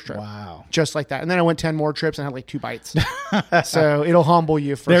swordfish first trip. Wow. Just like that. And then I went 10 more trips and had like 2 bites. So it'll humble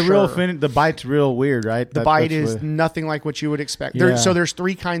you for They're sure. real fin. The bite's real weird, right? The bite is nothing like what you would expect. Yeah. So there's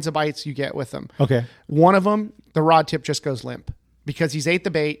 3 kinds of bites you get with them. Okay. One of them, the rod tip just goes limp because he's ate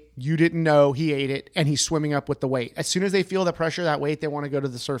the bait. You didn't know he ate it, and he's swimming up with the weight. As soon as they feel the pressure of that weight, they want to go to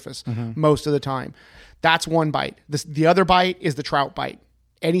the surface most of the time. That's one bite. The other bite is the trout bite.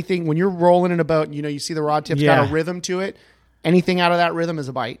 Anything, when you're rolling in a boat, you see the rod tip's got a rhythm to it. Anything out of that rhythm is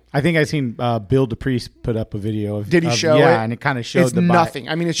a bite. I think I seen Bill DePriest put up a video of. Did he show it? Yeah, and it kind of showed it's the bite. nothing.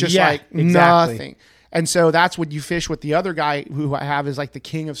 I mean, it's just exactly. nothing. And so that's what you fish with. The other guy who I have is like the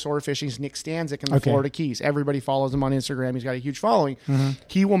king of sword fishing is Nick Stanzik in the Florida Keys. Everybody follows him on Instagram. He's got a huge following.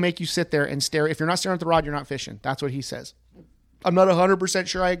 He will make you sit there and stare. If you're not staring at the rod, you're not fishing. That's what he says. I'm not 100%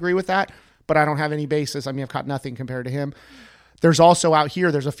 sure I agree with that, but I don't have any basis. I mean, I've caught nothing compared to him. There's also out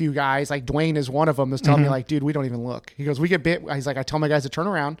here, there's a few guys, like Dwayne is one of them, that's telling me like, dude, we don't even look. He goes, we get bit. He's like, I tell my guys to turn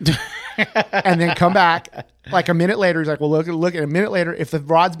around and then come back. Like a minute later, he's like, well, look. And a minute later, if the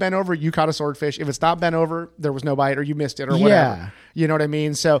rod's bent over, you caught a swordfish. If it's not bent over, there was no bite or you missed it or whatever. Yeah. You know what I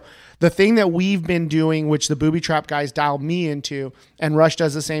mean? So the thing that we've been doing, which the booby trap guys dialed me into, and Rush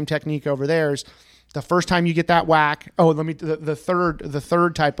does the same technique over theirs, the first time you get that whack, the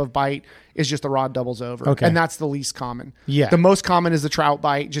third type of bite is just the rod doubles over. Okay. And that's the least common. Yeah. The most common is the trout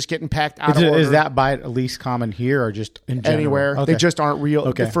bite, just getting pecked out of order. Is that bite at least common here or just in general? Anywhere. Okay. They just aren't real.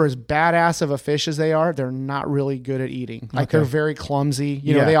 Okay. For as badass of a fish as they are, they're not really good at eating. Like they're very clumsy.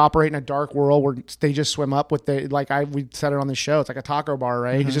 You know, they operate in a dark world where they just swim up with we said it on the show. It's like a taco bar,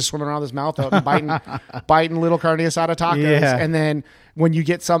 right? He's just swimming around with his mouth open, biting little carne asada tacos. Yeah. And then when you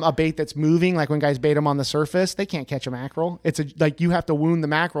get a bait that's moving, like when guys bait them on the surface, they can't catch a mackerel. It's you have to wound the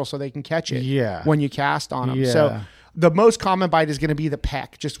mackerel so they can catch it. Yeah. When you cast on them. Yeah. So the most common bite is going to be the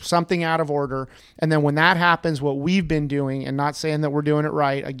peck, just something out of order. And then when that happens, what we've been doing, and not saying that we're doing it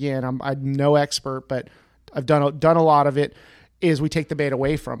right, again, I'm no expert, but I've done a lot of it, is we take the bait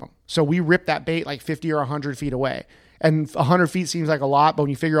away from them. So we rip that bait like 50 or 100 feet away. And 100 feet seems like a lot, but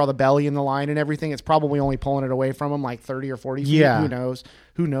when you figure all the belly and the line and everything, it's probably only pulling it away from them like 30 or 40 feet. Yeah. Who knows?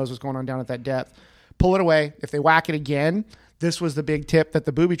 Who knows what's going on down at that depth? Pull it away. If they whack it again, this was the big tip that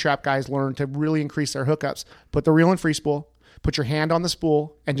the booby trap guys learned to really increase their hookups. Put the reel in free spool, put your hand on the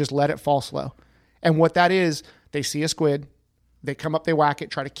spool, and just let it fall slow. And what that is, they see a squid, they come up, they whack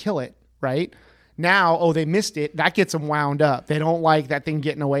it, try to kill it, right? Now, they missed it. That gets them wound up. They don't like that thing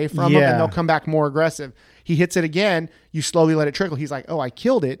getting away from them, and they'll come back more aggressive. He hits it again. You slowly let it trickle. He's like, I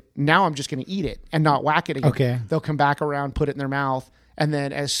killed it. Now I'm just going to eat it and not whack it again. Okay. They'll come back around, put it in their mouth, and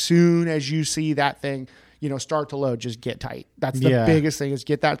then as soon as you see that thing, start to load, just get tight. That's the biggest thing, is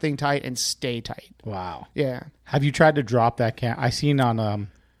get that thing tight and stay tight. Wow. Yeah. Have you tried to drop that cam? I seen on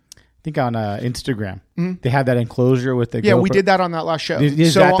Instagram. They had that enclosure with the GoPro. We did that on that last show.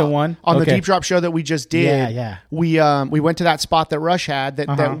 Is that the one? On the Okay. deep drop show that we just did? Yeah. We went to that spot that Rush had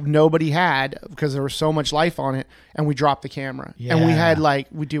that nobody had because there was so much life on it, and we dropped the camera. Yeah. And we had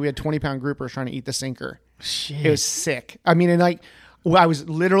 20-pound groupers trying to eat the sinker. Shit. It was sick. I mean, and I was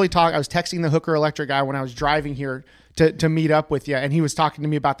literally I was texting the Hooker Electric guy when I was driving here to meet up with you, and he was talking to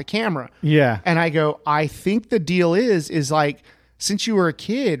me about the camera. Yeah. And I go, I think the deal is like, since you were a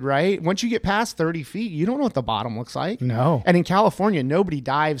kid, right? Once you get past 30 feet, you don't know what the bottom looks like. No. And in California, nobody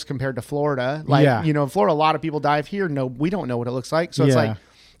dives compared to Florida. In Florida, a lot of people dive here. No, we don't know what it looks like. So it's like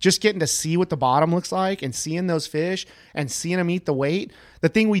just getting to see what the bottom looks like and seeing those fish and seeing them eat the weight. The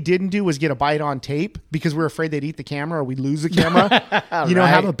thing we didn't do was get a bite on tape because we were afraid they'd eat the camera or we'd lose the camera.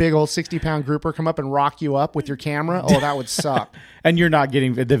 Have a big old 60-pound grouper come up and rock you up with your camera. Oh, that would suck. And you're not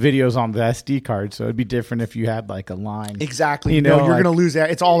getting the videos on the SD card, so it'd be different if you had like a line. Exactly. You're going to lose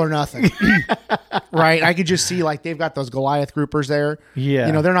that. It's all or nothing. Right? I could just see like they've got those Goliath groupers there.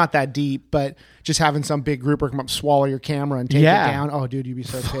 Yeah. They're not that deep, but just having some big grouper come up, swallow your camera and take it down. Oh, dude, you'd be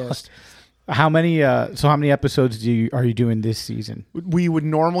so pissed. How many episodes are you doing this season? We would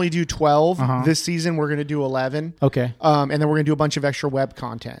normally do 12. This season, we're going to do 11. Okay. And then we're going to do a bunch of extra web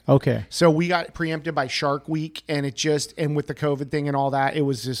content. Okay. So we got preempted by Shark Week, and and with the COVID thing and all that, it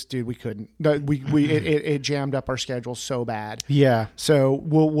was just, dude, we couldn't. It jammed up our schedule so bad. Yeah. So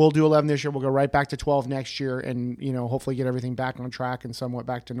we'll do 11 this year. We'll go right back to 12 next year, and hopefully get everything back on track and somewhat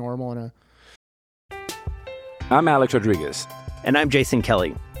back to normal. I'm Alex Rodriguez. And I'm Jason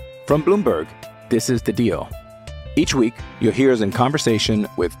Kelly. From Bloomberg, this is The Deal. Each week, you'll hear us in conversation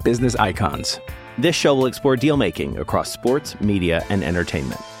with business icons. This show will explore deal-making across sports, media, and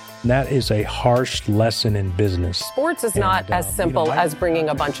entertainment. That is a harsh lesson in business. Sports is not as simple as bringing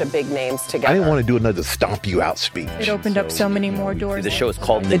a bunch of big names together. I didn't want to do another stomp you out speech. It opened up so many more doors. The show is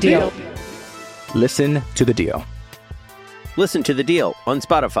called The Deal. Listen to The Deal. Listen to The Deal on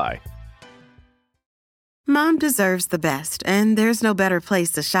Spotify. Mom deserves the best, and there's no better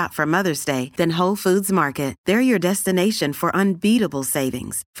place to shop for Mother's Day than Whole Foods Market. They're your destination for unbeatable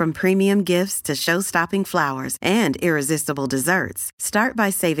savings, from premium gifts to show-stopping flowers and irresistible desserts. Start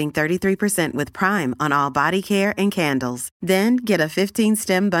by saving 33% with Prime on all body care and candles. Then get a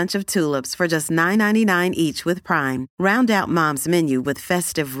 15-stem bunch of tulips for just $9.99 each with Prime. Round out Mom's menu with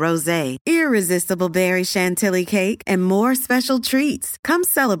festive rosé, irresistible berry chantilly cake, and more special treats. Come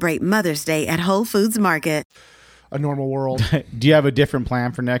celebrate Mother's Day at Whole Foods Market. A normal world. Do you have a different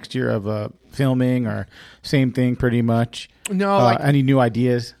plan for next year of filming, or same thing pretty much? No. Any new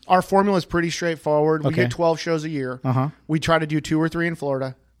ideas? Our formula is pretty straightforward. We Okay. get 12 shows a year. We try to do 2 or 3 in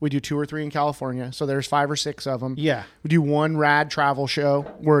Florida. We do 2 or 3 in California. So there's 5 or 6 of them. Yeah. We do one rad travel show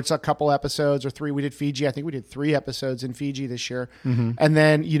where it's a couple episodes, or 3. We did Fiji. I think we did 3 episodes in Fiji this year. And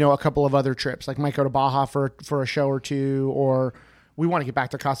then, a couple of other trips. Like might go to Baja for a show or 2, or we want to get back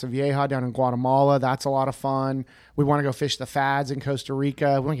to Casa Vieja down in Guatemala. That's a lot of fun. We want to go fish the fads in Costa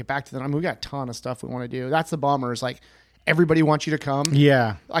Rica. We want to get back to them. We got a ton of stuff we want to do. That's the bummer, is like everybody wants you to come.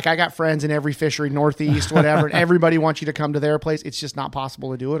 Yeah. Like I got friends in every fishery, Northeast, whatever, and everybody wants you to come to their place. It's just not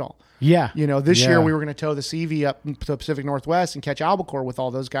possible to do it all. Yeah. This year we were going to tow the CV up to the Pacific Northwest and catch albacore with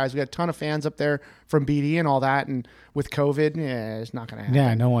all those guys. We had a ton of fans up there from BD and all that. And with COVID, it's not going to happen.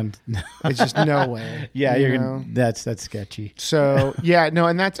 Yeah, no one. It's just no way. Yeah, that's sketchy. So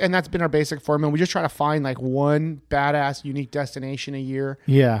and that's been our basic formula. We just try to find like one badass, unique destination a year.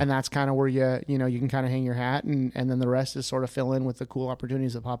 Yeah, and that's kind of where you can kind of hang your hat, and then the rest is sort of fill in with the cool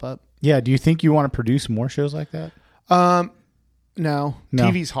opportunities that pop up. Yeah. Do you think you want to produce more shows like that? No.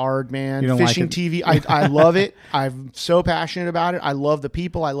 TV's hard, man. You don't Fishing like it? TV, I love it. I'm so passionate about it. I love the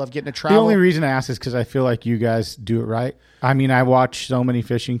people. I love getting to travel. The only reason I ask is because I feel like you guys do it right. I mean, I watch so many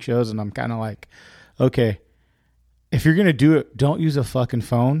fishing shows, and I'm kind of like, okay, if you're going to do it, don't use a fucking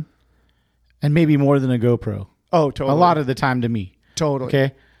phone, and maybe more than a GoPro. Oh, totally. A lot of the time to me. Totally.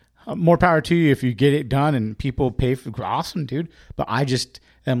 Okay? More power to you if you get it done and people pay for awesome, dude. But I just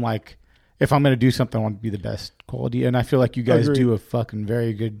am like, if I'm going to do something, I want to be the best quality. And I feel like you guys Agreed. do a fucking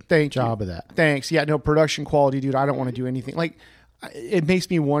very good job of that. Thanks. Yeah, no, production quality, dude. I don't want to do anything. Like, it makes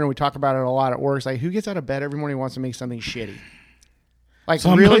me wonder, we talk about it a lot at work. It's like, who gets out of bed every morning and wants to make something shitty? Like,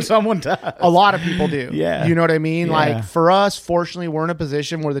 someone does. A lot of people do. Yeah. You know what I mean? Yeah. Like, for us, fortunately, we're in a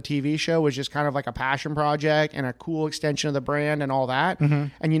position where the TV show was just kind of like a passion project and a cool extension of the brand and all that. Mm-hmm.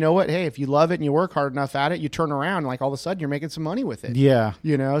 And you know what? Hey, if you love it and you work hard enough at it, you turn around, like all of a sudden you're making some money with it. Yeah.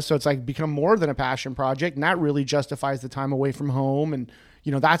 So it's like become more than a passion project, and that really justifies the time away from home. And,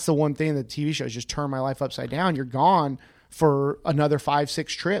 that's the one thing that TV shows just turn my life upside down. You're gone for another 5-6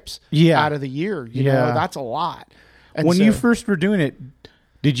 trips out of the year. You know, that's a lot. And when you first were doing it,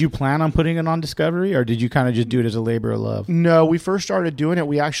 did you plan on putting it on Discovery, or did you kind of just do it as a labor of love? No, we first started doing it.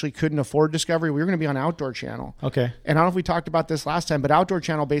 We actually couldn't afford Discovery. We were going to be on Outdoor Channel. Okay. And I don't know if we talked about this last time, but Outdoor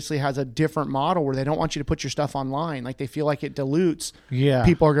Channel basically has a different model where they don't want you to put your stuff online. Like, they feel like it dilutes. Yeah.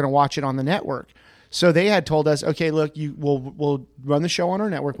 People are going to watch it on the network. So they had told us, okay, look, we'll run the show on our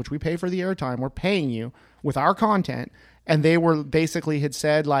network, which we pay for the airtime. We're paying you with our content. And they were basically had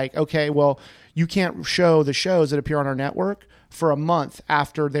said, like, okay, well, you can't show the shows that appear on our network for a month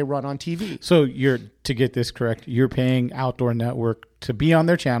after they run on TV. So to get this correct, you're paying Outdoor Network to be on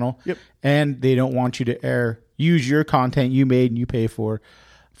their channel. Yep. And they don't want you to use your content you made and you pay for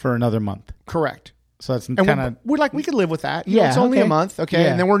another month. Correct. So that's And kind of we're like, we could live with that. You know, Yeah, it's only okay. a month. Okay.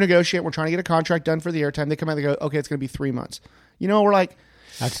 Yeah. And then we're negotiating. We're trying to get a contract done for the airtime. They come out, they go, okay, it's going to be 3 months. You know, we're like,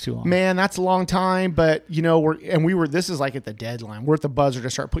 that's too long. man, that's a long time. But, you know, this is like at the deadline. We're at the buzzer to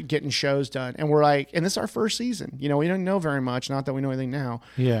start getting shows done. And we're like, and this is our first season. You know, we don't know very much. Not that we know anything now.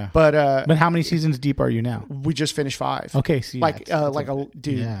 Yeah. But how many seasons deep are you now? we just finished 5. Okay. See, overnight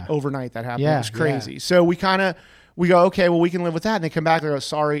that happened. Yeah, It was crazy. So we go, okay, well, we can live with that. And they come back and they go,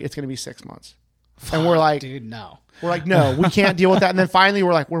 sorry, it's going to be 6 months. And we're like, dude, no. We're like, no, we can't deal with that. And then finally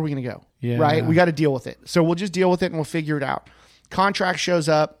we're like, where are we going to go? Yeah. Right? We got to deal with it. So we'll just deal with it and we'll figure it out. Contract shows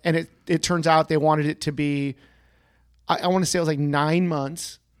up and it turns out they wanted it to be, I want to say it was like 9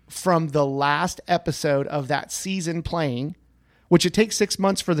 months from the last episode of that season playing, which it takes 6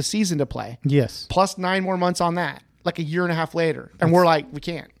 months for the season to play. Yes. Plus 9 more months on that, like a year and a half later. And we're like, we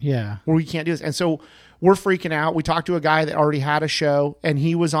can't. Yeah. We can't do this. And so we're freaking out. We talked to a guy that already had a show and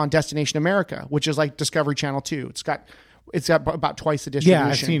he was on Destination America, which is like Discovery Channel 2. It's got about twice the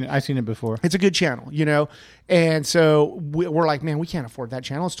distribution. Yeah, I've seen it before. It's a good channel, you know? And so we're like, man, we can't afford that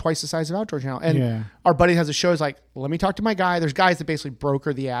channel. It's twice the size of Outdoor Channel. And our buddy has a show. He's like, let me talk to my guy. There's guys that basically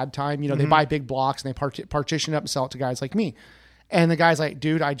broker the ad time. You know, they buy big blocks and they partition it up and sell it to guys like me. And the guy's like,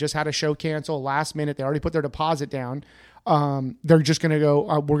 dude, I just had a show cancel last minute. They already put their deposit down. They're just going to go,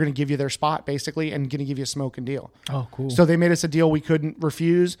 we're going to give you their spot basically and going to give you a smoking deal. Oh, cool. So they made us a deal we couldn't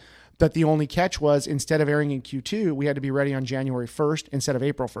refuse. But the only catch was instead of airing in Q2, we had to be ready on January 1st instead of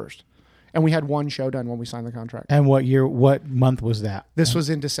April 1st. And we had one show done when we signed the contract. And what month was that? This was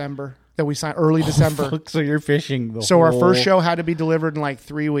in December that we signed, early December. Fuck, so you're fishing So our first show had to be delivered in like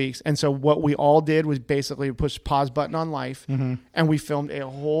 3 weeks. And so what we all did was basically push pause button on life. And we filmed a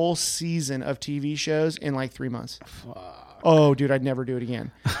whole season of TV shows in like 3 months. Oh, dude, I'd never do it again.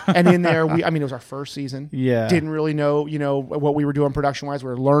 And in there, it was our first season. Yeah. Didn't really know, what we were doing production-wise. We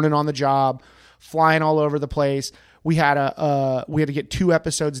were learning on the job, flying all over the place. We had to get 2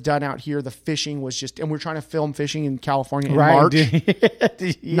 episodes done out here. The fishing was and we're trying to film fishing in California in March.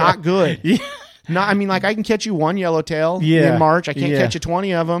 Not good. Yeah. I can catch you one yellowtail in March. I can't catch you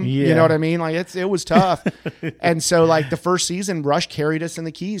 20 of them. Yeah. You know what I mean? Like it was tough. And so like the first season, Rush carried us in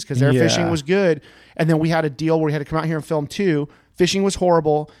the Keys because their fishing was good. And then we had a deal where we had to come out here and film 2. Fishing was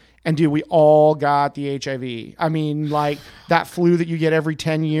horrible. And dude, we all got the HIV. I mean, like that flu that you get every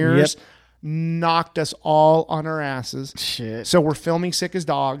 10 years knocked us all on our asses. Shit. So we're filming sick as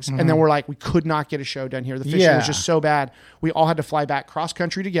dogs. And then we're like, we could not get a show done here. The fishing was just so bad. We all had to fly back cross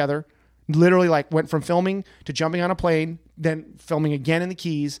country together. Literally went from filming to jumping on a plane, then filming again in the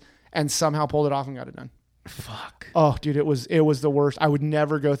Keys, and somehow pulled it off and got it done. Fuck. Oh, dude, it was the worst. I would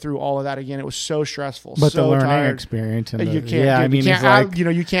never go through all of that again. It was so stressful. But so the learning tired. experience. And You can't. You can't.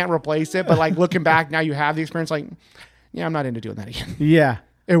 You can't replace it. But like looking back now, you have the experience. Like, yeah, I'm not into doing that again. Yeah.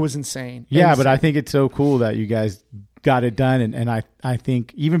 It was insane. Yeah, but I think it's so cool that you guys got it done. And I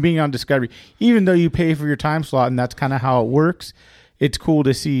think even being on Discovery, even though you pay for your time slot and that's kind of how it works, it's cool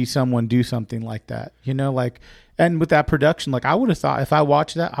to see someone do something like that, and with that production, like I would have thought if I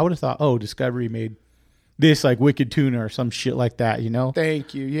watched that, I would have thought, oh, Discovery made this like Wicked Tuna or some shit like that,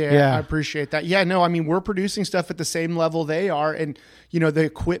 Thank you. Yeah, I appreciate that. Yeah, no, I mean, we're producing stuff at the same level they are. And, the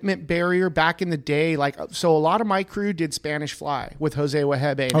equipment barrier back in the day, so a lot of my crew did Spanish Fly with Jose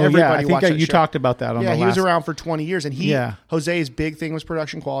Wahebe. And everybody watched that you show. Talked about that on the last. Yeah, he was around for 20 years. And Jose's big thing was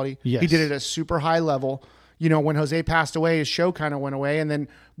production quality. Yes. He did it at a super high level. When Jose passed away, his show kind of went away, and then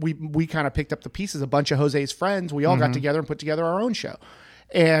we kind of picked up the pieces. A bunch of Jose's friends, we all got together and put together our own show.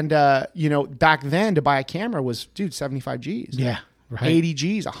 And back then to buy a camera was 75 G's. Yeah, right. 80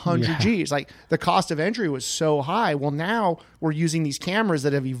 G's, 100 G's. Like the cost of entry was so high. Well, now we're using these cameras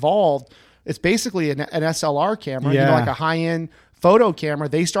that have evolved. It's basically an SLR camera, like a high-end photo camera.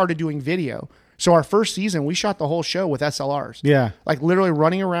 They started doing video. So our first season, we shot the whole show with SLRs. Yeah. Like literally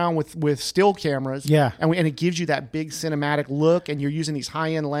running around with still cameras. Yeah. And it gives you that big cinematic look, and you're using these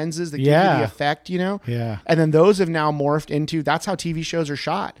high-end lenses that give you the effect, Yeah. And then those have now morphed into, that's how TV shows are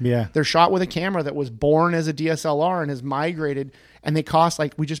shot. Yeah. They're shot with a camera that was born as a DSLR and has migrated, and they cost,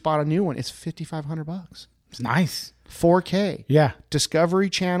 like, we just bought a new one. It's $5,500. It's nice. 4K. Yeah.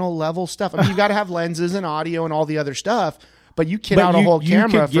 Discovery Channel level stuff. I mean, you got to have lenses and audio and all the other stuff, but you kit out a whole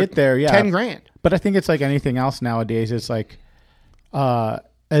camera for $10,000. But I think it's like anything else nowadays. It's like,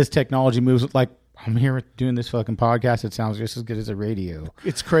 as technology moves, like I'm here doing this fucking podcast. It sounds just as good as a radio.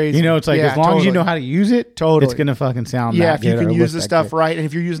 It's crazy. It's like as long as you know how to use it, it's going to fucking sound Yeah, that if you good can or use the look stuff that right, and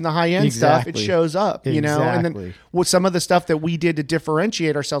if you're using the high-end stuff, it shows up, And then with some of the stuff that we did to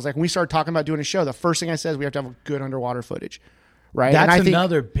differentiate ourselves, like when we started talking about doing a show, the first thing I said is we have to have good underwater footage. right? That's and I think,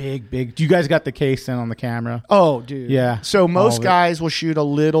 another big. You guys got the case in on the camera. Oh, dude. Yeah. So most guys will shoot a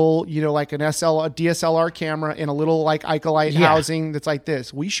little, like a DSLR camera in a little like Icolite housing that's like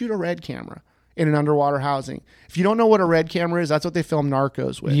this. We shoot a RED camera in an underwater housing. If you don't know what a RED camera is, that's what they film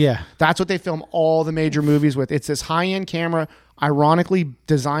Narcos with. Yeah. That's what they film all the major movies with. It's this high-end camera, ironically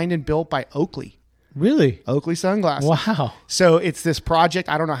designed and built by Oakley. Really? Oakley sunglasses. Wow. So it's this project.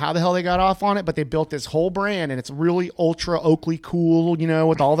 I don't know how the hell they got off on it, but they built this whole brand, and it's really ultra Oakley cool,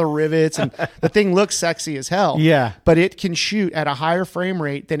 with all the rivets, and the thing looks sexy as hell. Yeah. But it can shoot at a higher frame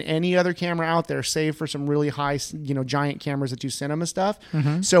rate than any other camera out there, save for some really high, giant cameras that do cinema stuff.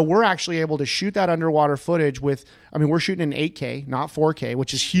 Mm-hmm. So we're actually able to shoot that underwater footage with, we're shooting in 8K, not 4K,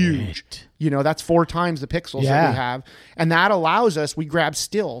 which is huge. That's 4 times the pixels that we have. And that allows us, we grab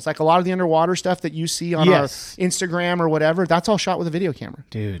stills. Like a lot of the underwater stuff that you see on our Instagram or whatever, that's all shot with a video camera.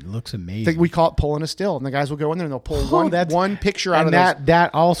 Dude, it looks amazing. We call it pulling a still. And the guys will go in there and they'll pull one picture out of that.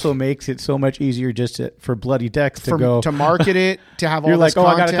 That also makes it so much easier just for Bloody Decks to market it, to have all You're this like,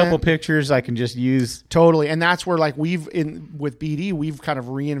 content. I got a couple pictures I can just use. Totally. And that's where with BD, we've kind of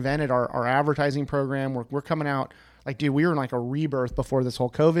reinvented our advertising program. We're coming out. Like, dude, we were in like a rebirth before this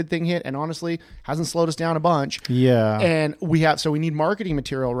whole COVID thing hit, and honestly, hasn't slowed us down a bunch. Yeah. And so we need marketing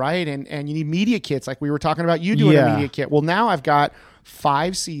material, right? And you need media kits, like we were talking about you doing a media kit. Well, now I've got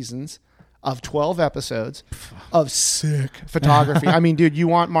 5 seasons of 12 episodes of sick photography. Dude, you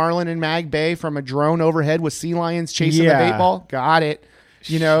want Marlin and Mag Bay from a drone overhead with sea lions chasing the bait ball? Got it.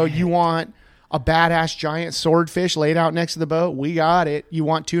 You want a badass giant swordfish laid out next to the boat? We got it. You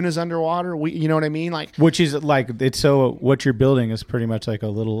want tunas underwater? You know what I mean? Like, which is like, it's so what you're building is pretty much like a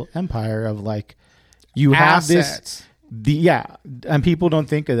little empire of like, you assets. Have this, and people don't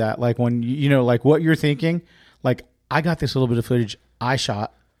think of that. Like when, like what you're thinking, like I got this little bit of footage I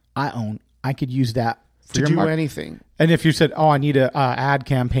shot, I own, I could use that to do anything. And if you said, I need a ad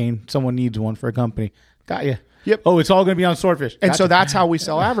campaign, someone needs one for a company, got you. Yep. Oh, it's all going to be on Swordfish. And so that's how we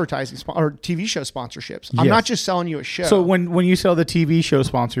sell advertising or TV show sponsorships. I'm not just selling you a show. So when you sell the TV show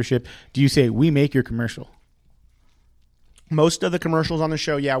sponsorship, do you say, we make your commercial? Most of the commercials on the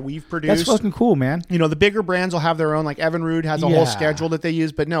show, we've produced. That's fucking cool, man. The bigger brands will have their own, like Evinrude has a whole schedule that they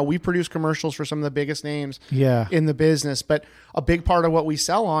use. But no, we produce commercials for some of the biggest names in the business. But a big part of what we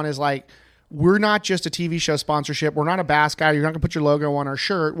sell on is like, we're not just a TV show sponsorship. We're not a Bass guy. You're not going to put your logo on our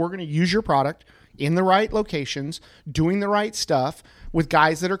shirt. We're going to use your product in the right locations, doing the right stuff with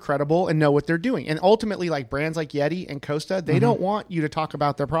guys that are credible and know what they're doing. And ultimately, like brands like Yeti and Costa, they don't want you to talk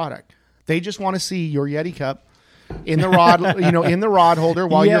about their product. They just want to see your Yeti cup in the rod, in the rod holder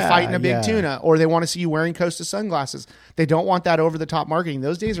while you're fighting a big tuna, or they want to see you wearing Costa sunglasses. They don't want that over the top marketing.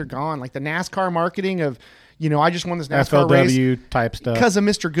 Those days are gone. Like the NASCAR marketing of, I just won this NASCAR FLW type stuff because of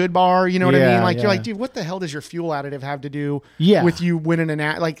Mr. Goodbar. You know what I mean? Like you're like, dude, what the hell does your fuel additive have to do with you winning an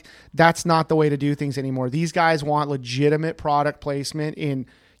ad? Like that's not the way to do things anymore. These guys want legitimate product placement in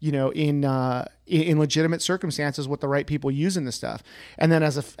legitimate circumstances with the right people using this stuff. And then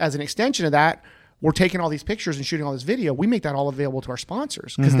as an extension of that, we're taking all these pictures and shooting all this video. We make that all available to our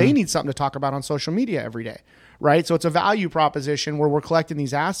sponsors because they need something to talk about on social media every day, right? So it's a value proposition where we're collecting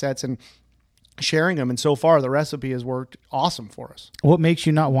these assets and sharing them, and so far the recipe has worked awesome for us. What makes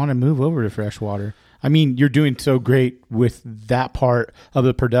you not want to move over to freshwater? You're doing so great with that part of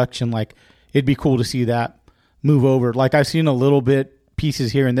the production. Like it'd be cool to see that move over. Like I've seen a little bit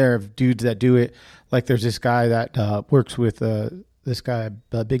pieces here and there of dudes that do it. Like there's this guy that works with this guy,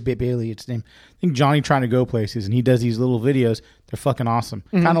 Big Bit Bailey. It's named, I think, Johnny Trying to Go Places, and he does these little videos. They're fucking awesome.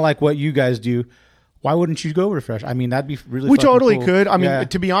 Mm-hmm. Kind of like what you guys do. Why wouldn't you go over to Fresh? That'd be really. We totally cool.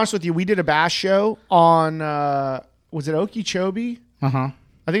 could. To be honest with you, we did a bass show on was it Okeechobee? I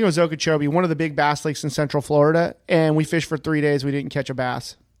think it was Okeechobee, one of the big bass lakes in Central Florida, and we fished for 3 days. We didn't catch a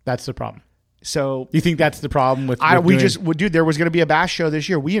bass. That's the problem. So you think that's the problem with? Dude, there was going to be a bass show this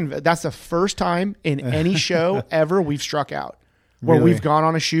year. That's the first time in any show ever we've struck out. Where we've gone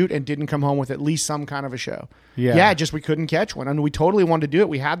on a shoot and didn't come home with at least some kind of a show. Yeah, just we couldn't catch one. We totally wanted to do it.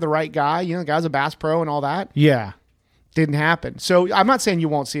 We had the right guy. The guy's a bass pro and all that. Yeah. Didn't happen. So I'm not saying you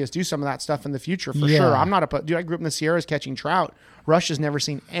won't see us do some of that stuff in the future for sure. I'm not dude, I grew up in the Sierras catching trout. Rush has never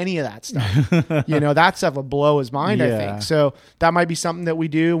seen any of that stuff. That stuff would blow his mind, I think. So that might be something that we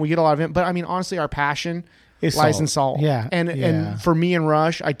do. We get a lot of it. But honestly, our passion lies in salt. Yeah. And for me and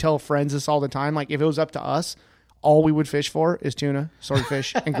Rush, I tell friends this all the time. Like if it was up to us, all we would fish for is tuna,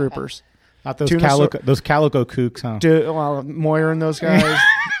 swordfish, and groupers. Not those calico kooks, huh? Well, Moyer and those guys.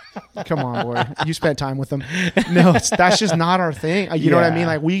 Come on, boy. You spent time with them. No, that's just not our thing. You know what I mean?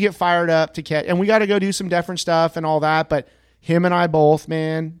 Like we get fired up to catch, and we got to go do some different stuff and all that. But Him and I both,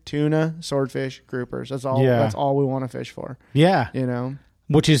 man, tuna, swordfish, groupers. That's all. Yeah. That's all we want to fish for. Yeah. You know,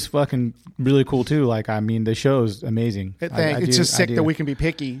 which is fucking really cool too. Like, I mean, the show is amazing. It's just sick that we can be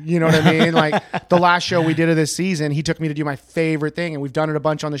picky. You know what I mean? Like the last show we did of this season, he took me to do my favorite thing, and we've done it a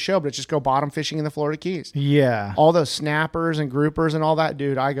bunch on the show, but it's just go bottom fishing in the Florida Keys. Yeah. All those snappers and groupers and all that,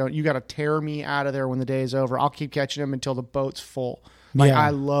 dude. I go, you got to tear me out of there when the day is over. I'll keep catching them until the boat's full. Like, Yeah. I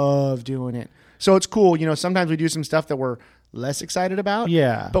love doing it. So it's cool. You know, sometimes we do some stuff that we're less excited about.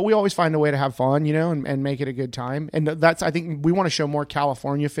 Yeah. But we always find a way to have fun, you know, and make it a good time. And that's, I think we want to show more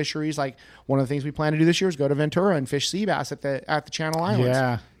California fisheries. Like one of the things we plan to do this year is go to Ventura and fish sea bass at the Channel Islands.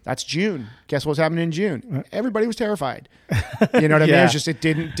 Yeah. That's June. Guess what's happening in June? Everybody was terrified. You know what I mean? Yeah. It's just, it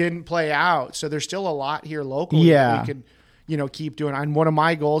didn't play out. So there's still a lot here locally Yeah. that we could, you know, keep doing. And one of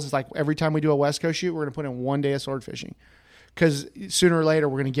my goals is like every time we do a West Coast shoot, we're going to put in 1 day of sword fishing. Because sooner or later,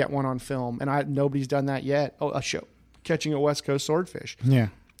 we're going to get one on film. And nobody's done that yet. Oh, a show. Catching a West Coast swordfish. Yeah.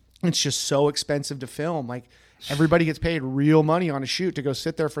 It's just so expensive to film. Like everybody gets paid real money on a shoot to go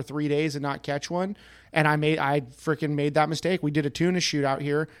sit there for 3 days and not catch one. And I freaking made that mistake. We did a tuna shoot out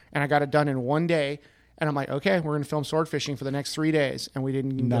here and I got it done in 1 day. And I'm like, okay, we're going to film sword fishing for the next 3 days. And we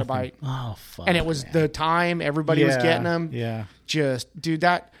didn't even get a bite. Oh, fuck. And it was the time everybody was getting them. Yeah. Just, dude,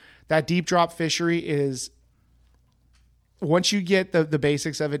 that deep drop fishery is, once you get the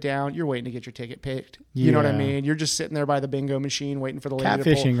basics of it down, you're waiting to get your ticket picked. You know what I Yeah. mean? You're just sitting there by the bingo machine waiting for the lady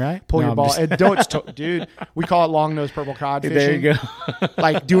Catfishing, to right? pull No, your I'm ball. just- Dude, we call it long-nosed purple cod fishing. There you go.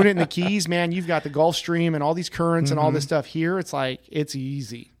 Like doing it in the Keys, man, you've got the Gulf Stream and all these currents and all this stuff. Here, it's like, it's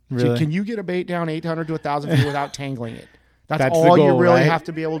easy. Really? Can you get a bait down 800 to 1,000 feet without tangling it? That's the all you goal, really right? have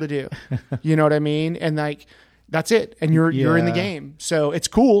to be able to do. You know what I mean? And like, that's it. And you're in the Yeah. game. So it's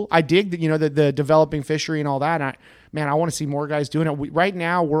cool. I dig the developing fishery and all that. And I want to see more guys doing it. Right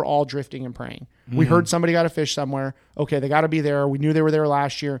now, we're all drifting and praying. We heard somebody got a fish somewhere. Okay, they got to be there. We knew they were there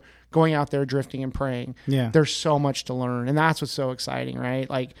last year. Going out there, drifting and praying. Yeah. There's so much to learn. And that's what's so exciting, right?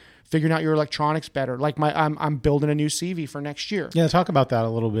 Like figuring out your electronics better. Like I'm building a new CV for next year. Yeah, talk about that a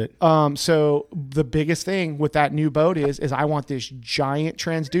little bit. So the biggest thing with that new boat is I want this giant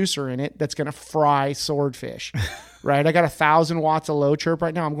transducer in it that's going to fry swordfish, right? I got 1,000 watts of low chirp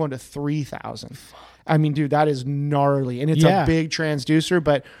right now. I'm going to 3,000. I mean, dude, that is gnarly, and it's a big transducer.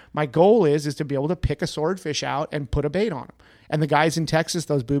 But my goal is to be able to pick a swordfish out and put a bait on them. And the guys in Texas,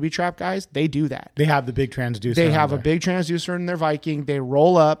 those booby trap guys, they do that. They have the big transducer. They have a big transducer in their Viking. They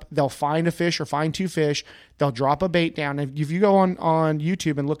roll up. They'll find a fish or find two fish. They'll drop a bait down. If you go on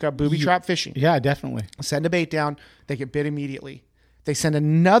YouTube and look up booby trap fishing, Yeah, definitely. send a bait down, they get bit immediately. They send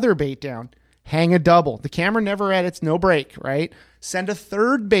another bait down, hang a double. The camera never edits, no break, right? Send a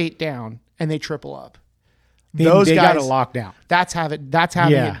third bait down, and they triple up. They Those got guys it locked down. That's having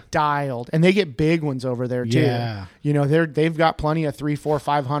it dialed, and they get big ones over there too. Yeah. You know, they've got plenty of 300, 400,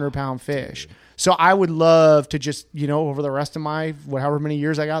 500 pound fish. So I would love to just, you know, over the rest of my however many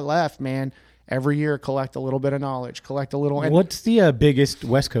years I got left, man, every year collect a little bit of knowledge, collect a little. And What's the biggest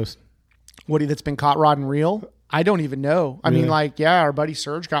West Coast? Woody that's been caught rod and reel? I don't even know. I mean, like, our buddy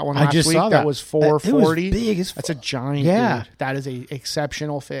Serge got one last just week saw that that. was 440. It was big as That's a giant. Yeah. Dude. That is a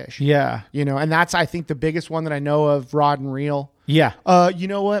exceptional fish. Yeah. You know, and that's, I think, the biggest one that I know of rod and reel. Yeah. You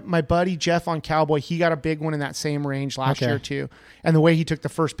know what? My buddy Jeff on Cowboy, he got a big one in that same range last Okay. year too. And the way he took the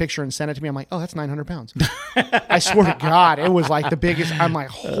first picture and sent it to me, I'm like, oh, that's 900 pounds. I swear to God, it was like the biggest. I'm like,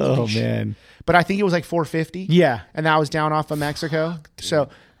 holy shit. Man. But I think it was like 450. Yeah. And that was down off of Mexico. So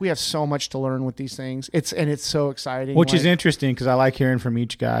we have so much to learn with these things. It's so exciting. Which is like, interesting because I like hearing from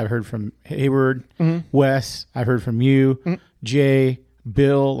each guy. I've heard from Hayward, Mm-hmm. Wes. I've heard from you, Jay,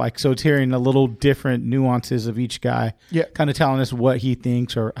 Bill. Like, so it's hearing a little different nuances of each guy. Yeah. Kind of telling us what he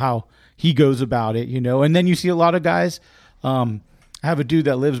thinks or how he goes about it, you know. And then you see a lot of guys. I have a dude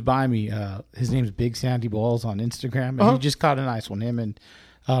that lives by me. His name's Big Sandy Balls on Instagram. And he just caught a nice one, him and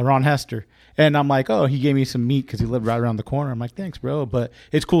Ron Hester. And I'm like, oh, he gave me some meat because he lived right around the corner. I'm like, thanks, bro. But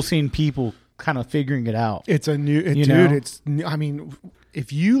it's cool seeing people kind of figuring it out. It's a new, You dude. know? It's, I mean,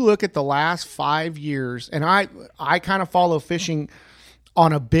 if you look at the last 5 years, and I kind of follow fishing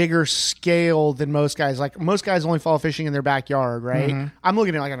on a bigger scale than most guys. Like most guys only follow fishing in their backyard, right? I'm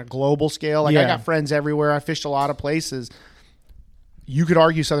looking at like on a global scale. Like I Yeah. got friends everywhere. I fished a lot of places. You could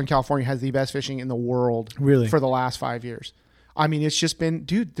argue Southern California has the best fishing in the world, Really? for the last 5 years. I mean, it's just been,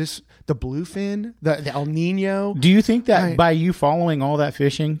 dude. The bluefin, the El Nino. Do you think that by you following all that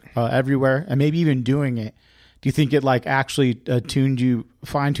fishing everywhere and maybe even doing it, do you think it like actually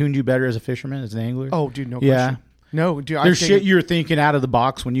fine-tuned you better as a fisherman, as an angler? Oh, dude, no Yeah. question. No, dude. There's shit you're thinking out of the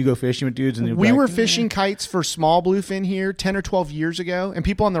box when you go fishing with dudes. And We were fishing kites for small bluefin here 10 or 12 years ago, and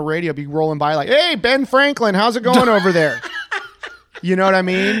people on the radio be rolling by like, hey, Ben Franklin, how's it going over there? You know what I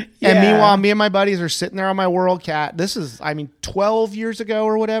mean? Yeah. And meanwhile, me and my buddies are sitting there on my World Cat. This is, 12 years ago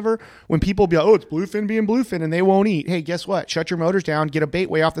or whatever, when people be like, oh, it's bluefin being bluefin, and they won't eat. Hey, guess what? Shut your motors down, get a bait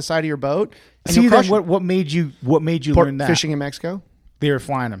way off the side of your boat. And See, you'll then crush it. what made you learn that? Fishing in Mexico. They were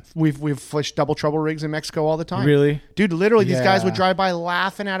flying them. We've fished double trouble rigs in Mexico all the time. Really? Dude, literally, these guys Yeah. would drive by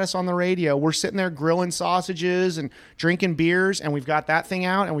laughing at us on the radio. We're sitting there grilling sausages and drinking beers, and we've got that thing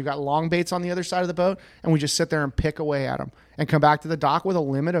out, and we've got long baits on the other side of the boat, and we just sit there and pick away at them and come back to the dock with a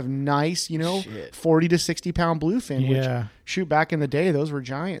limit of nice, 40 to 60 pound bluefin, Yeah. which, shoot, back in the day, those were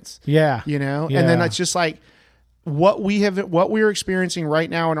giants. Yeah. And then Yeah. it's just like what we're experiencing right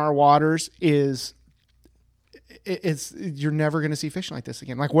now in our waters is you're never going to see fishing like this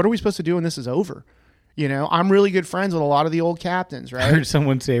again. Like, what are we supposed to do when this is over? I'm really good friends with a lot of the old captains, right? I heard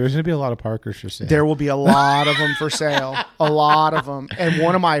someone say there's going to be a lot of Parkers for sale. There will be a lot of them for sale. A lot of them. And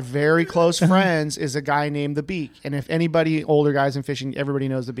one of my very close friends is a guy named The Beak. And if anybody, older guys in fishing, everybody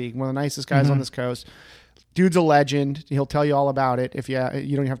knows The Beak. One of the nicest guys on this coast. Dude's a legend. He'll tell you all about it. If you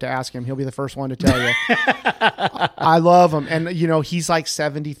don't have to ask him, he'll be the first one to tell you. I love him. And, he's like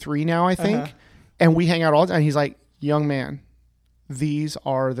 73 now, I think. And we hang out all the time. He's like, young man, these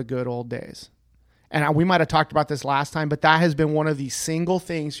are the good old days. And we might have talked about this last time, but that has been one of the single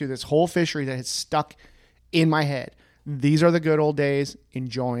things through this whole fishery that has stuck in my head. These are the good old days.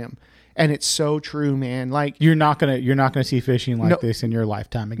 Enjoy them. And it's so true, man. Like, you're not gonna see fishing like this in your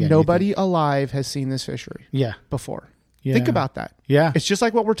lifetime again. Nobody alive has seen this fishery before. Yeah. Think about that. Yeah. It's just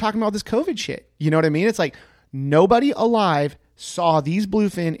like what we're talking about, this COVID shit. You know what I mean? It's like nobody alive saw these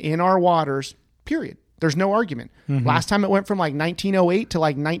bluefin in our waters, period. There's no argument. Last time it went from like 1908 to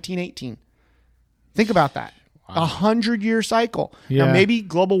like 1918. Think about that. 100-year cycle. Yeah. Now, maybe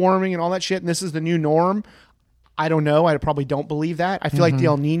global warming and all that shit, and this is the new norm. I don't know. I probably don't believe that. I feel like the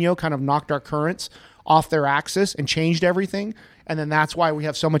El Nino kind of knocked our currents off their axis and changed everything. And then that's why we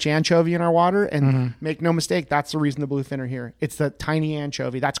have so much anchovy in our water. And make no mistake, that's the reason the bluefin are here. It's the tiny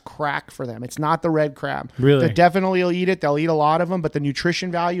anchovy. That's crack for them. It's not the red crab. Really? They definitely will eat it. They'll eat a lot of them. But the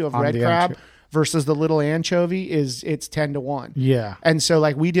nutrition value of red crab versus the little anchovy it's 10-1. Yeah. And so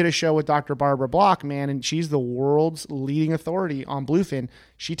like we did a show with Dr. Barbara Block, man, and she's the world's leading authority on bluefin.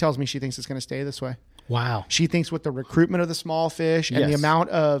 She tells me she thinks it's going to stay this way. Wow. She thinks with the recruitment of the small fish and the Yes. amount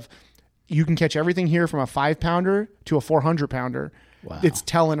of, you can catch everything here from a 5-pounder to a 400-pounder. Wow. It's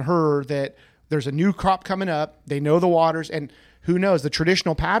telling her that there's a new crop coming up. They know the waters, and who knows, the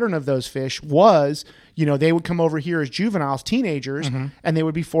traditional pattern of those fish was, they would come over here as juveniles, teenagers, and they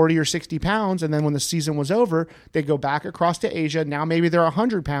would be 40 or 60 pounds. And then when the season was over, they'd go back across to Asia. Now maybe they're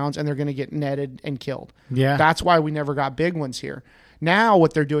 100 pounds and they're going to get netted and killed. Yeah. That's why we never got big ones here. Now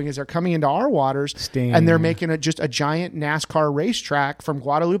what they're doing is they're coming into our waters and they're making just a giant NASCAR racetrack from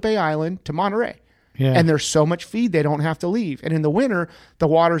Guadalupe Island to Monterey. Yeah. And there's so much feed they don't have to leave. And in the winter, the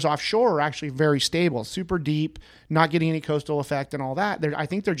waters offshore are actually very stable, super deep, not getting any coastal effect and all that. I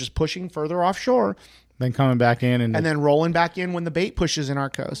think they're just pushing further offshore. Then coming back in and then rolling back in when the bait pushes in our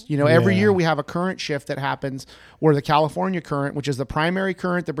coast. Every year we have a current shift that happens where the California current, which is the primary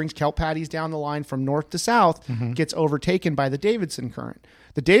current that brings kelp patties down the line from north to south, gets overtaken by the Davidson current.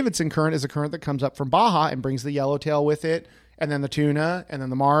 The Davidson current is a current that comes up from Baja and brings the yellowtail with it, and then the tuna, and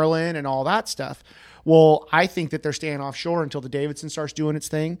then the marlin, and all that stuff. Well, I think that they're staying offshore until the Davidson starts doing its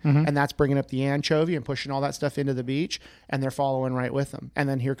thing, and that's bringing up the anchovy and pushing all that stuff into the beach, and they're following right with them. And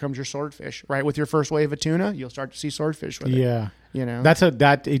then here comes your swordfish. Right with your first wave of tuna, you'll start to see swordfish with it. Yeah.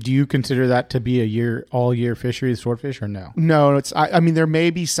 Do you consider that to be all year fishery, swordfish, or no? No, it's. I mean, there may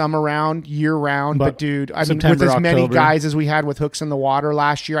be some around year round, but dude, I mean, with as many guys as we had with hooks in the water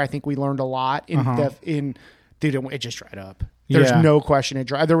last year, I think we learned a lot. Dude, it just dried up. There's no question it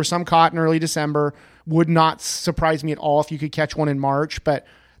dried. There was some caught in early December. Would not surprise me at all if you could catch one in March, but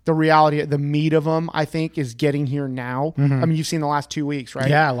the reality, the meat of them, I think, is getting here now. I mean, you've seen the last 2 weeks, right?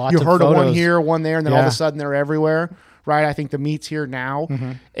 Yeah, lots you of heard photos. of one here, one there, and then all of a sudden they're everywhere, right? I think the meat's here now,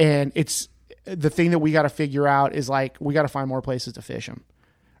 and it's the thing that we got to figure out is like we got to find more places to fish them,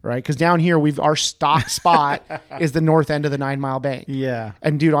 right? Because down here our stock spot is the north end of the 9 Mile Bank. Yeah,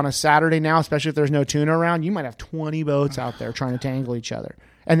 and dude, on a Saturday now, especially if there's no tuna around, you might have 20 boats out there trying to tangle each other.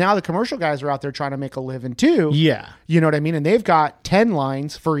 And now the commercial guys are out there trying to make a living too. Yeah. You know what I mean? And they've got 10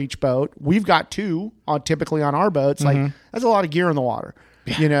 lines for each boat. We've got 2 typically on our boats. Like that's a lot of gear in the water,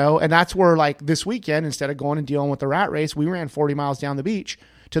 and that's where like this weekend, instead of going and dealing with the rat race, we ran 40 miles down the beach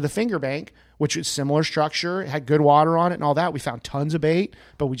to the Finger Bank, which is similar structure, had good water on it and all that. We found tons of bait,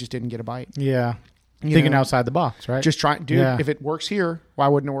 but we just didn't get a bite. Yeah. Thinking outside the box, right? Just trying, dude, if it works here, why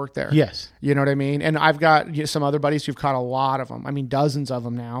wouldn't it work there? Yes. You know what I mean? And I've got some other buddies who've caught a lot of them. I mean, dozens of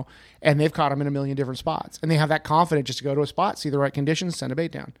them now. And they've caught them in a million different spots. And they have that confidence just to go to a spot, see the right conditions, send a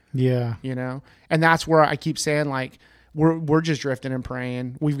bait down. Yeah. You know? And that's where I keep saying, like, we're just drifting and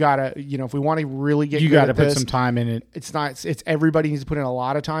praying. We've got to, if we want to really get, you got to put some time in it. It's everybody needs to put in a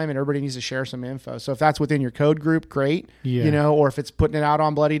lot of time, and everybody needs to share some info. So if that's within your code group, great. Yeah. Or if it's putting it out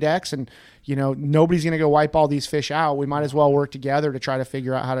on Bloody Decks, and nobody's going to go wipe all these fish out. We might as well work together to try to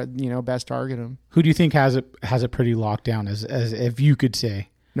figure out how to best target them. Who do you think has it pretty locked down? As if you could say.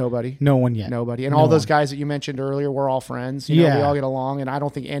 Nobody. No one yet. Nobody. And all those guys that you mentioned earlier, we're all friends. We all get along, and I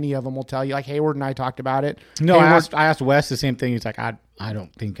don't think any of them will tell you. Like Hayward and I talked about it. No, I asked Wes the same thing. He's like, I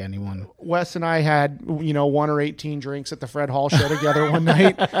don't think anyone. Wes and I had 1 or 18 drinks at the Fred Hall show together one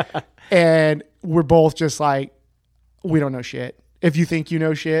night, and we're both just like, we don't know shit. If you think you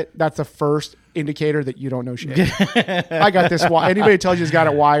know shit, that's the first indicator that you don't know shit. I got this. Anybody who tells you he's got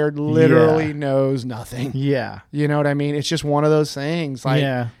it wired literally knows nothing. Yeah. You know what I mean? It's just one of those things. Like,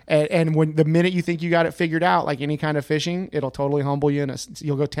 and when the minute you think you got it figured out, like any kind of fishing, it'll totally humble you, and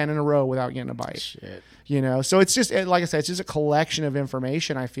you'll go 10 in a row without getting a bite. Shit. So it's just, like I said, it's just a collection of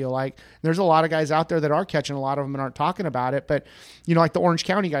information. I feel like there's a lot of guys out there that are catching a lot of them and aren't talking about it. But, like the Orange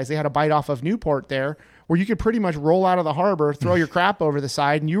County guys, they had a bite off of Newport there, where you could pretty much roll out of the harbor, throw your crap over the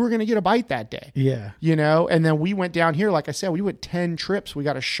side, and you were going to get a bite that day. Yeah. And then we went down here, like I said, we went 10 trips. We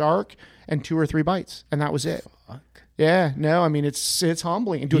got a shark and 2 or 3 bites, and that was it. Fuck. Yeah. No, I mean, it's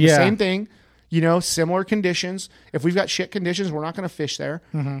humbling. And doing the same thing, similar conditions. If we've got shit conditions, we're not going to fish there.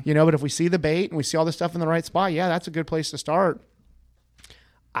 Mm-hmm. But if we see the bait and we see all the stuff in the right spot, that's a good place to start.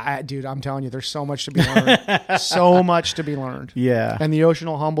 Dude, I'm telling you, there's so much to be learned. So much to be learned. Yeah. And the ocean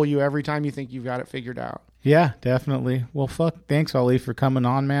will humble you every time you think you've got it figured out. Yeah, definitely. Well, thanks, Ali, for coming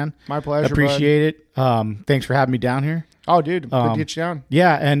on, man. My pleasure. Appreciate it. Thanks for having me down here. Oh, dude, good to get you down.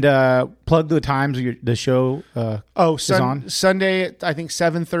 Yeah, and plug the times the show is on. Sunday, I think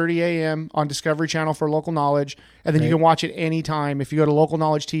 7:30 a.m. on Discovery Channel for Local Knowledge, and then you can watch it anytime if you go to Local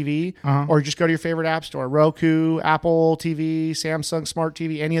Knowledge TV, or just go to your favorite app store, Roku, Apple TV, Samsung Smart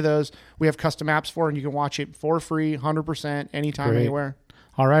TV, any of those. We have custom apps for, and you can watch it for free, 100%, anytime, anywhere.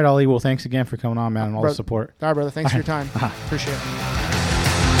 All right, Ali. Well, thanks again for coming on, man, and all the support. All right, brother. Thanks for your time. Appreciate it.